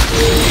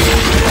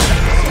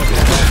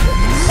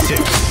 7,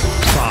 6,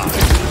 5,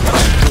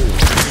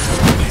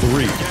 4,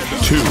 3,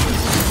 2,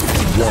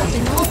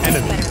 1.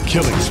 Enemy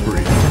killing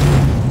spree.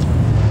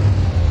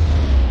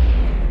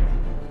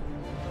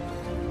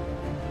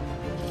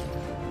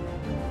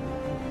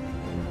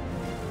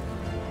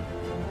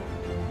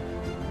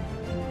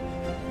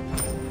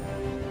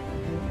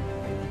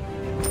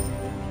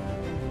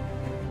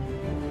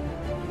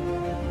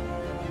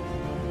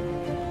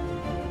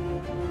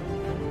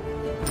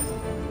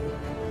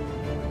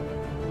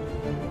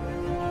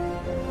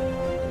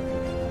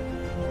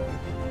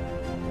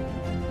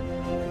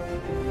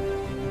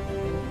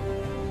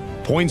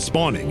 Point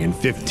spawning in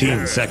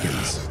 15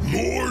 seconds.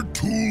 More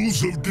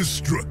tools of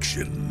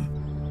destruction.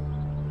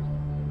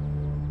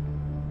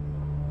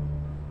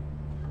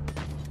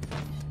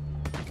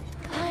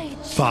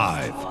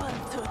 Five,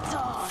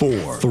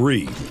 4,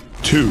 3,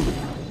 2,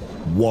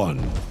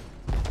 1.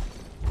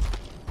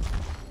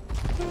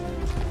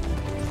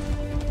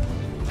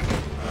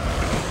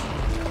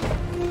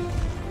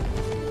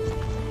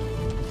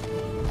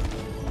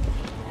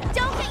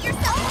 Don't get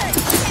yourself hurt,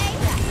 okay?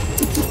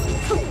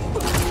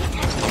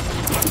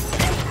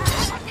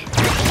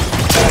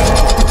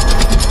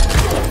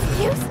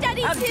 You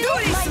studied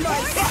too, my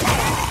lord!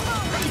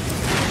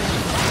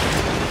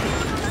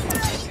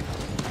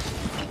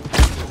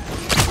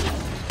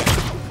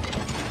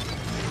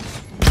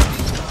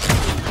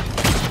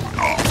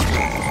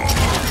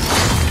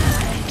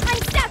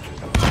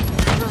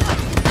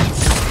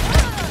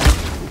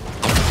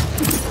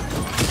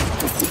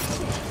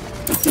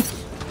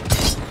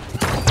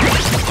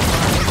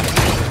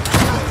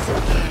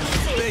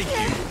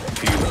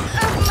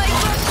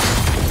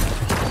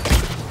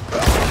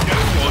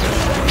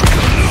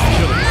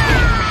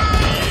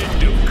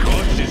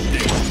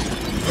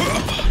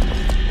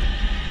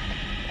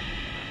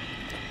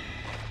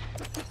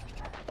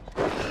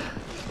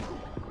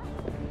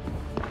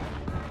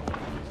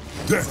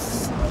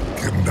 Death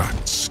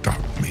cannot stop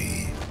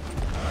me.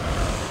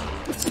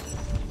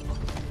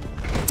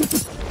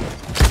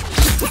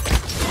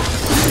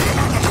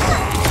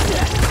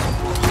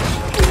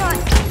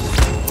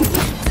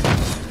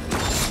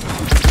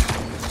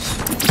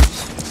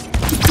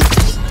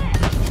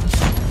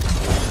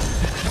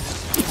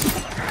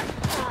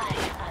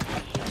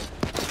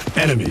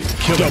 Enemy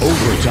kill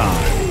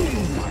overtime.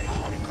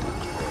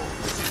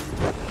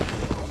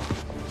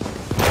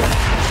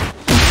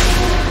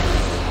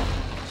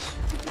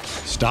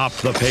 Stop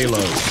the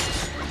payload.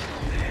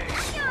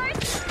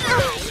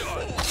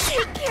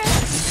 Take care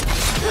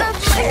of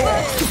my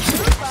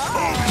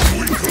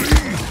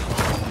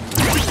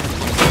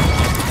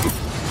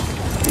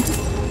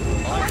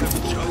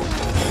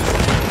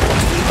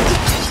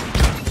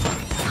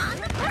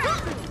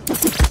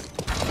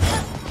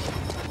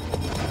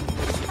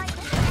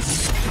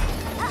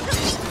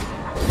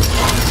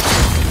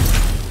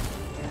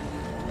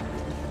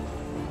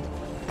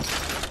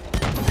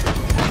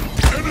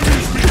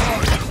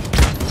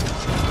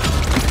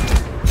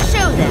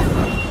Show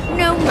them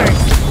no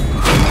mercy.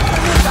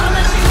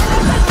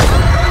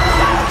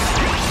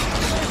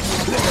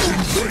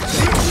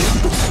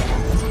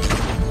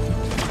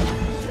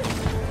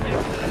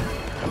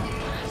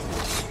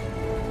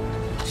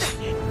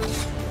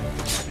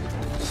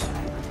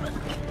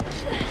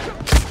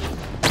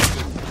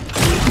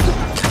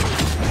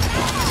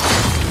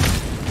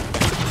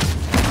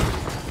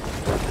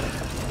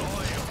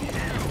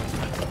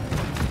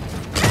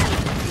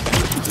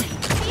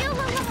 Feel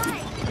alive.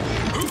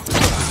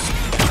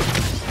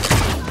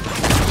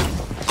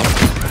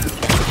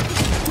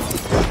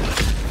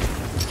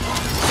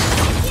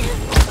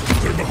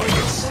 They're behind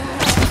us.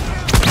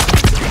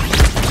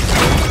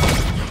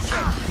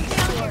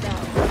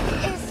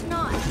 It's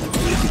not an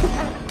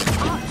option.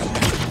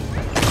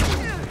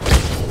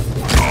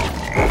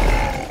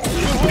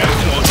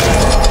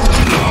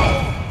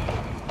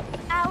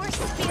 Our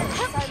spirits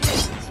are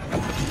linked.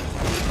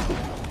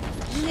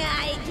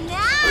 Night,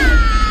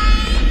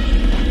 Hey!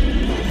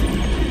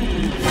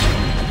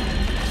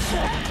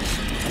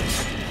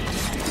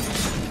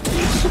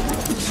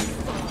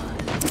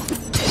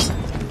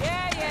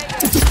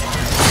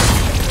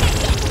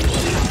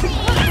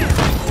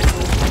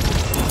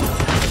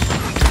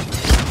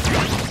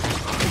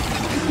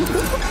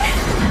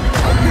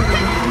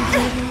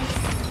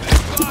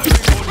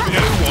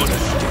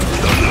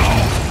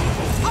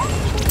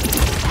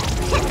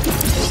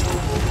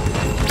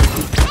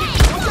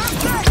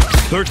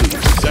 30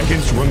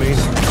 seconds remaining.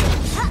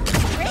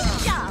 great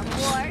job,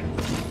 Ward.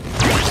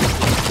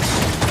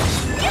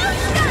 You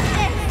got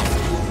this.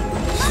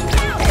 Look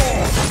out.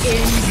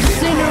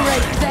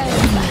 Incinerate them!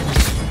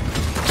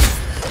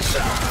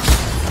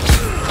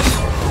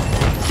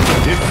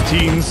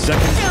 15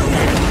 seconds. Show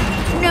them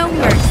no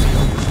mercy.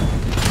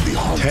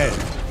 10,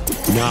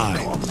 9,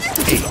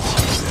 8,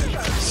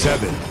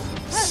 7,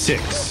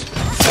 6,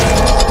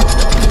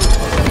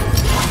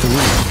 3,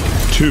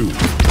 2,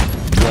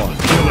 1.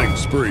 Killing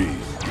spree.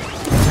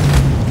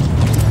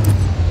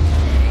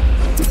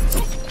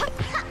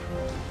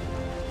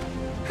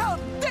 How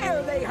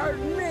dare they hurt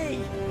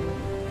me!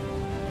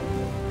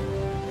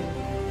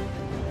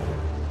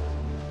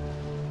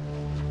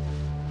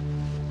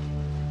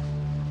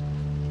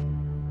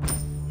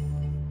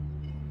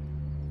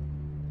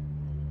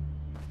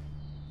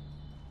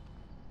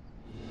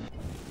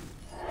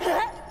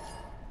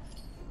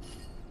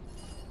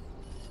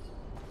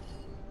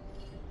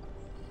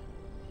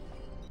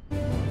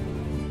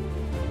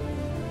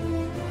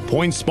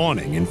 Point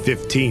spawning in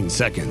 15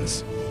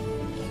 seconds.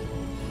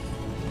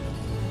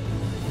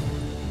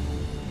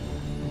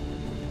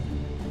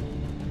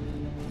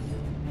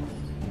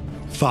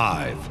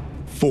 Five,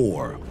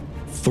 4,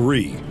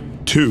 3,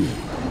 2,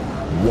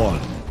 1.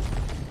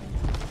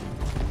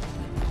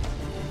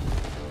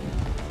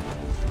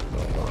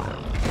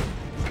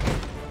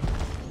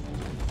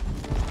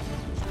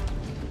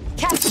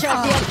 Capture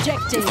the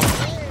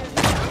objective!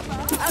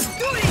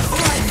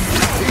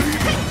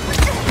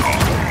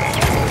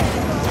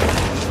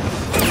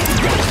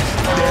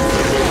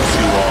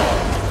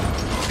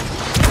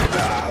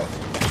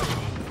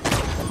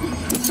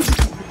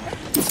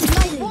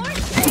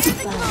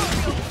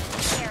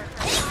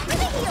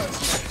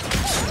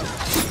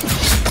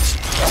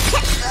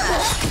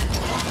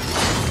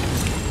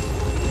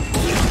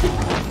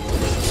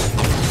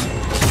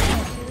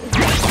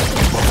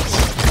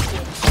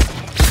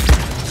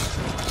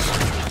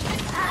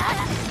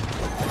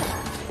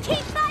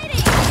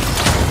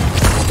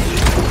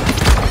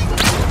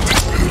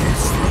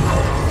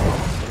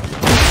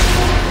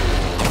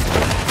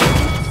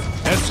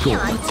 Escort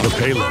the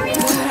payload.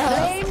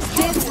 Claims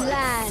this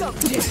land!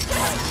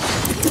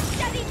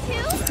 Study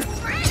too?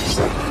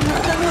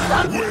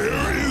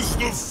 Where is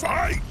the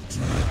fight?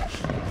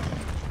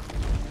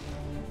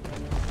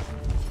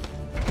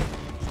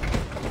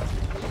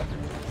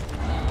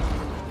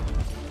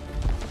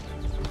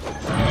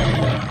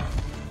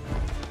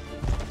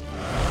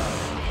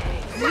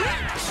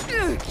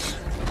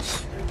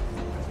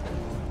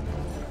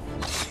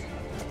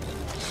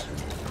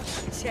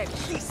 Check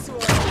this one.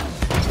 To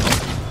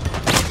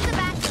the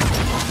back.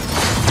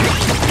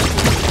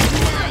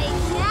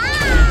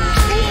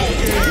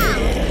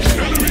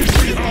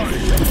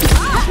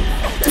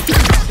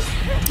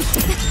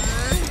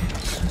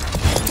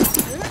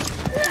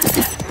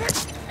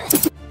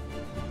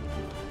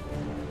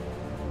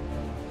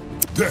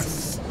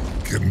 Death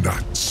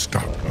cannot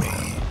stop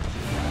me.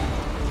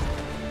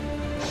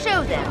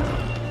 Show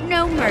them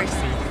no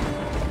mercy.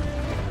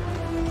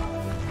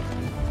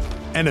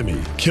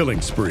 Enemy killing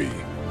spree.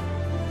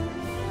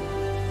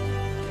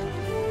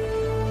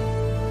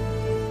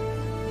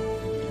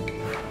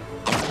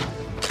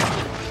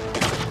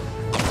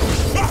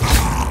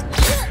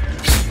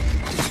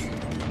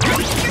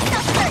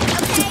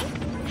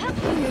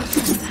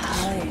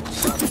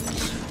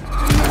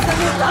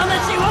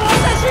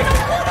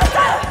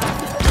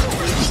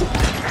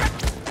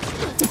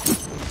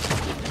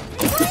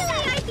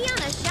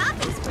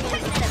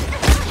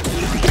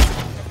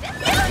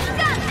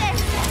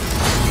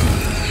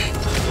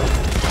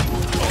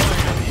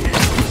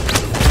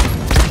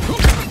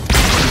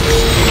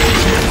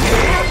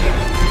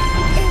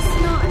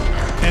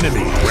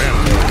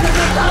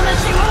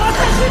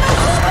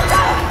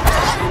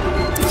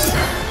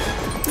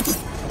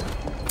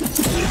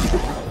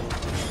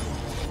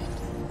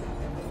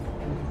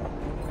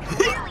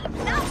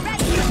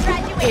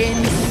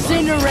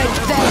 Incinerate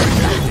them!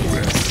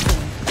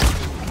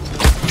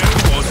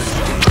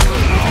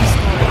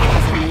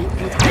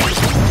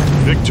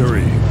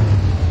 Victory.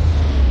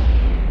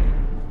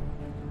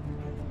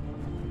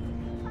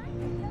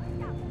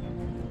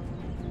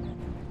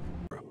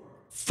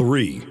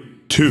 Three,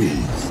 two,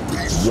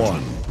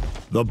 one.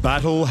 The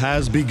battle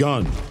has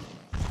begun.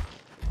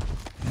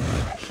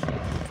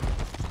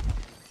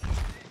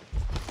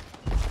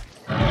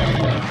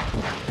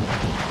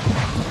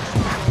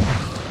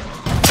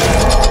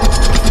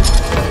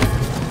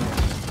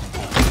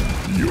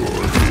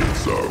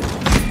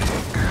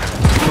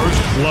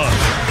 First blood.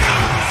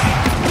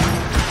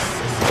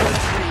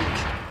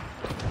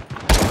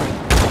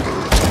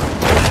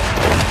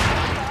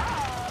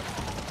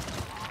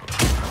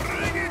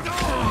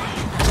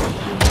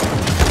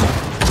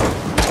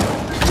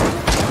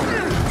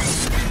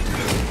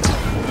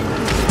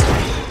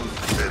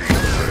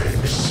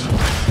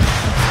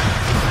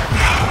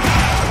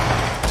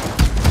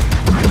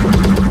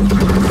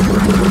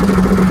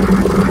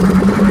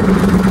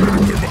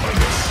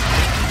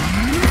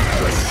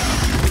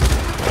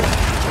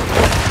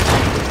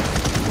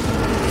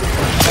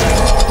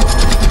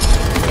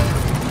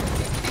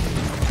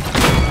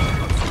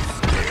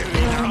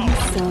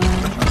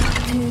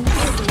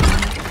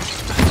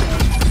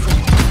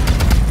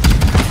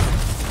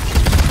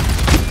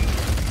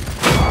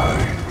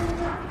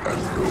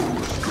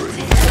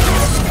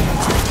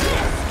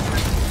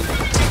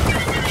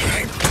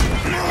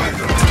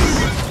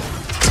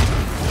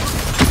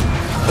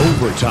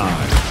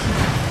 Overtime.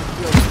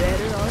 You're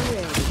better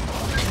already.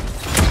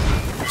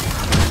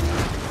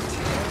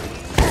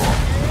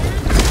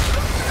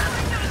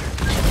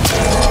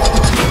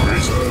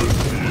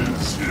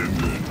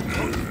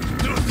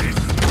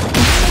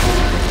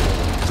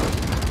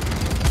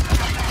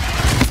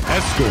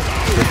 Escort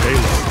the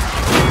payload.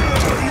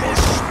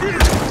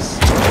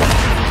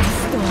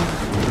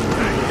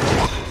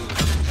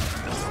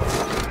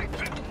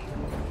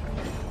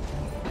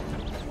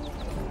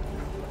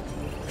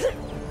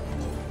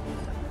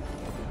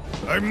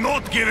 I'm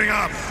not giving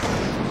up!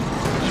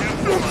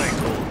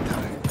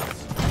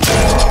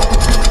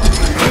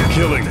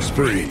 Killing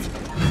spree.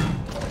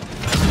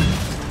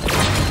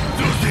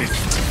 Do this!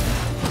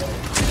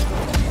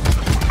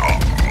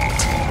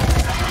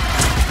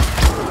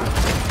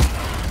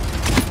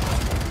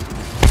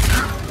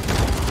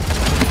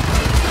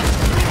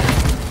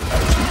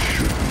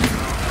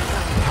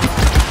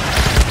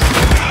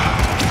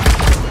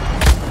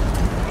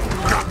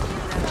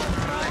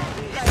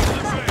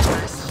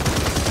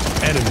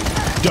 Enemy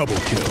double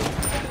kill.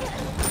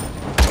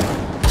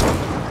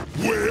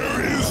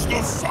 Where is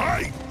the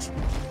fight?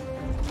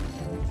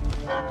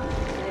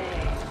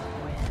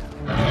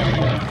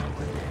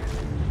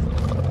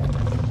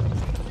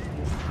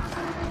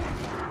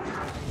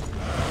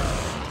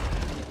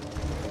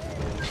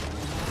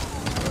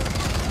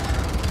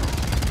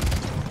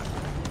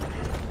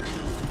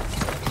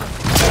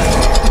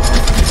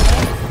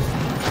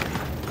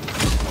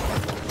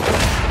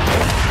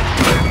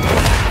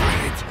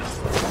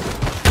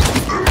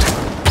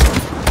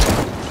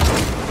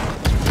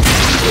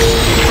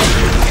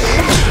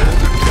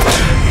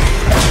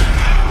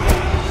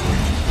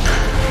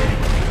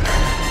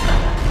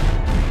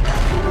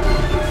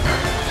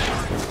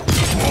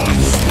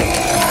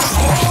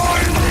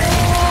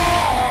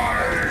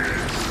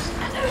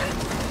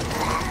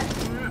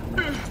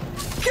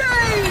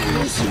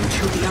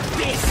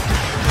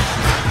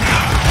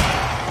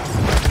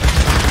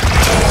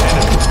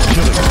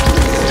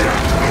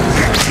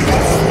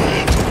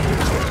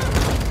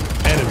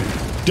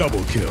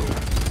 Double kill.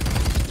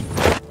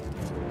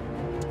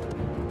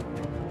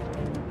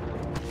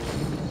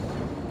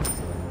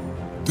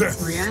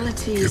 Death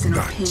Reality is an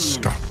cannot opinion.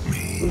 stop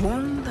me.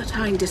 One that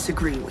I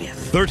disagree with.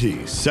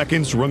 30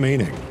 seconds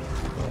remaining.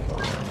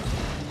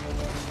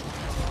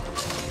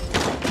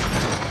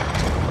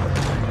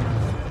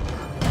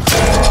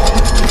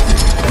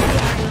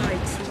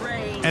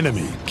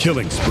 Enemy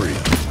killing spree.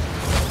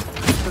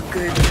 For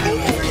good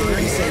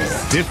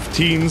reasons.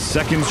 15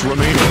 seconds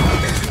remaining.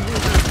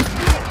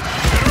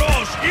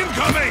 Mirage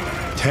incoming!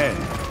 10,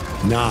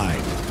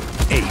 9,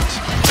 8,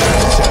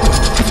 7,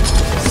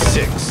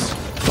 6,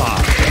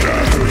 5,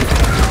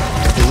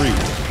 3,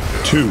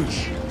 2, 1.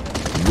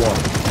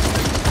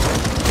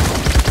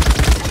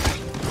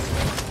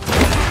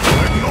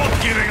 I'm not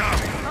giving up!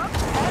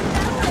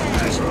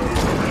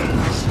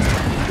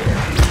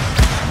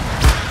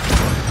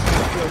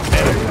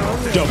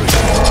 Double.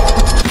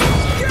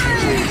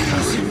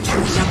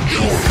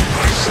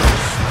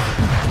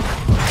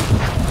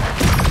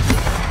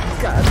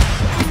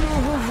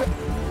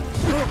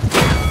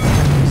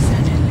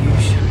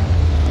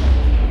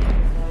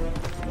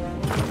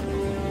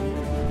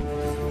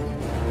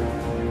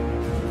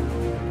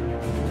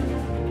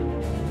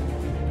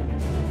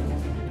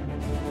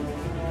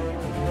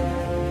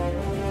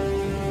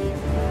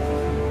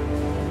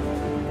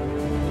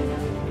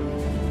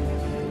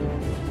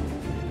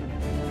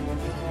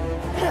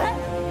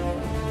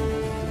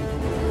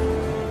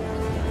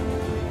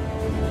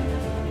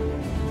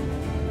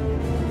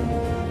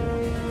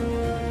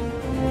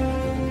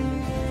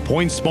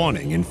 Point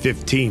spawning in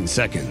 15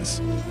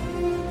 seconds.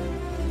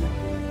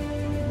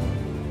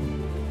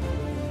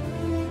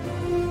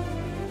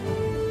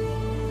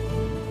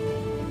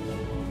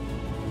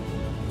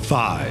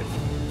 5,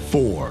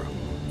 4,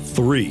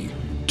 3,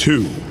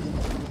 2,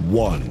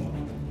 1.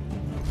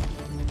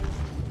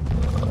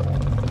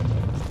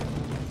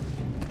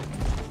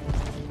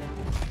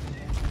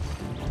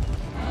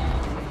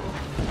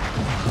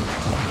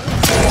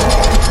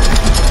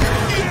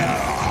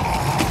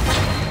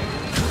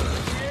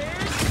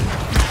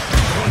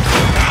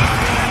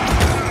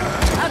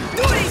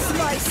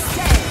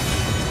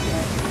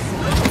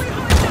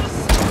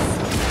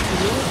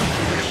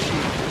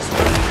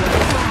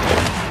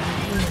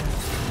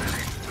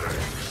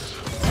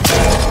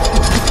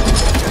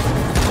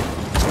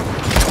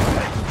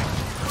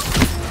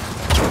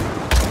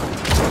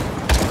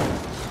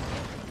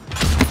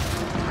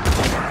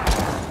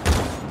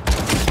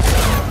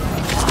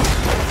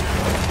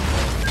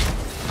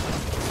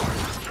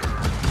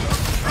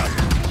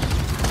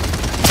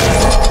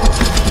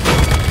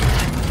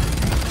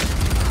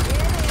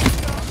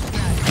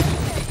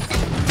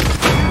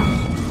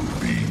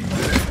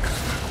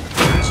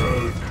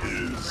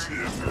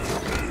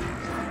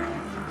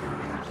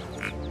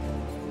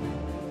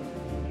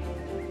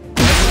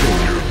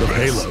 The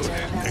payload.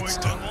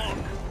 Next time.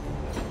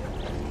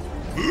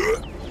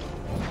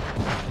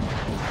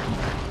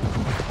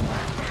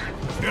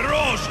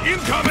 Mirage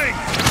incoming!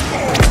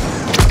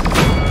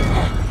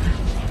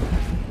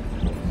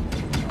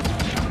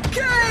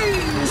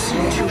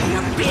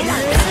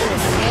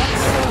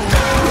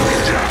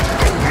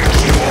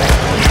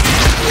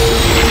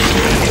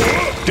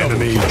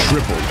 Enemy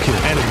triple kill.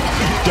 Enemy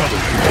double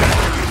kill.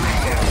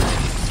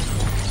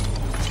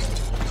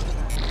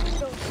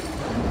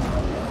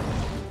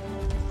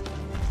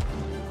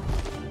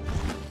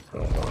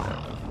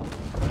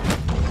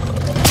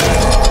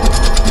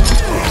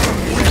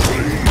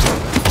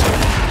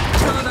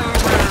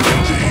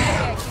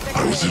 I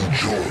was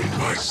enjoying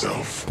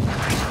myself.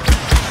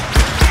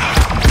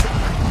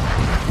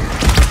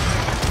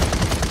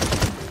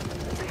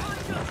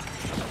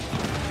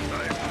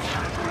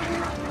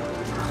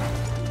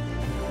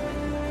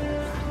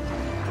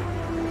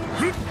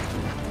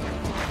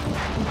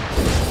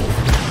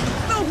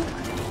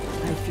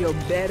 I feel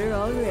better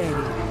already.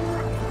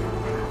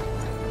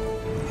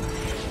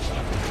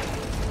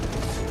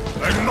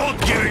 I'm not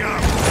giving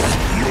up!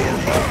 You're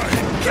mine!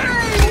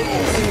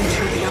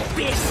 Into the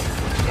abyss.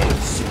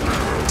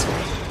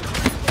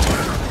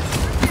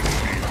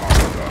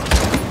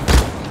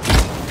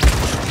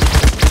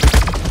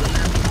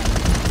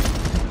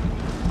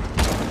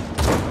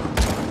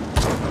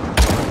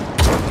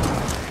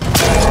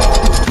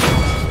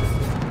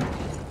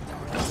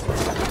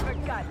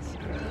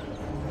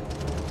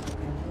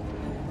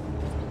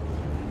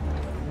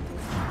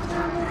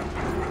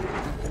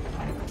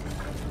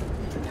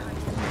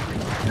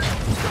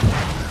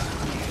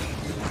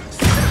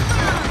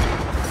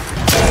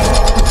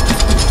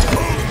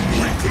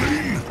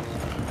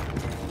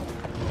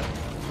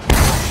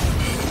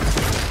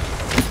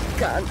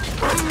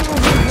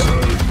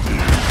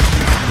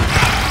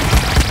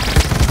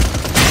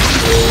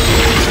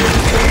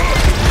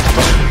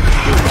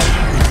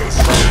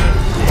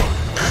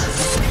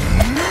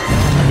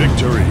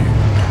 Victory.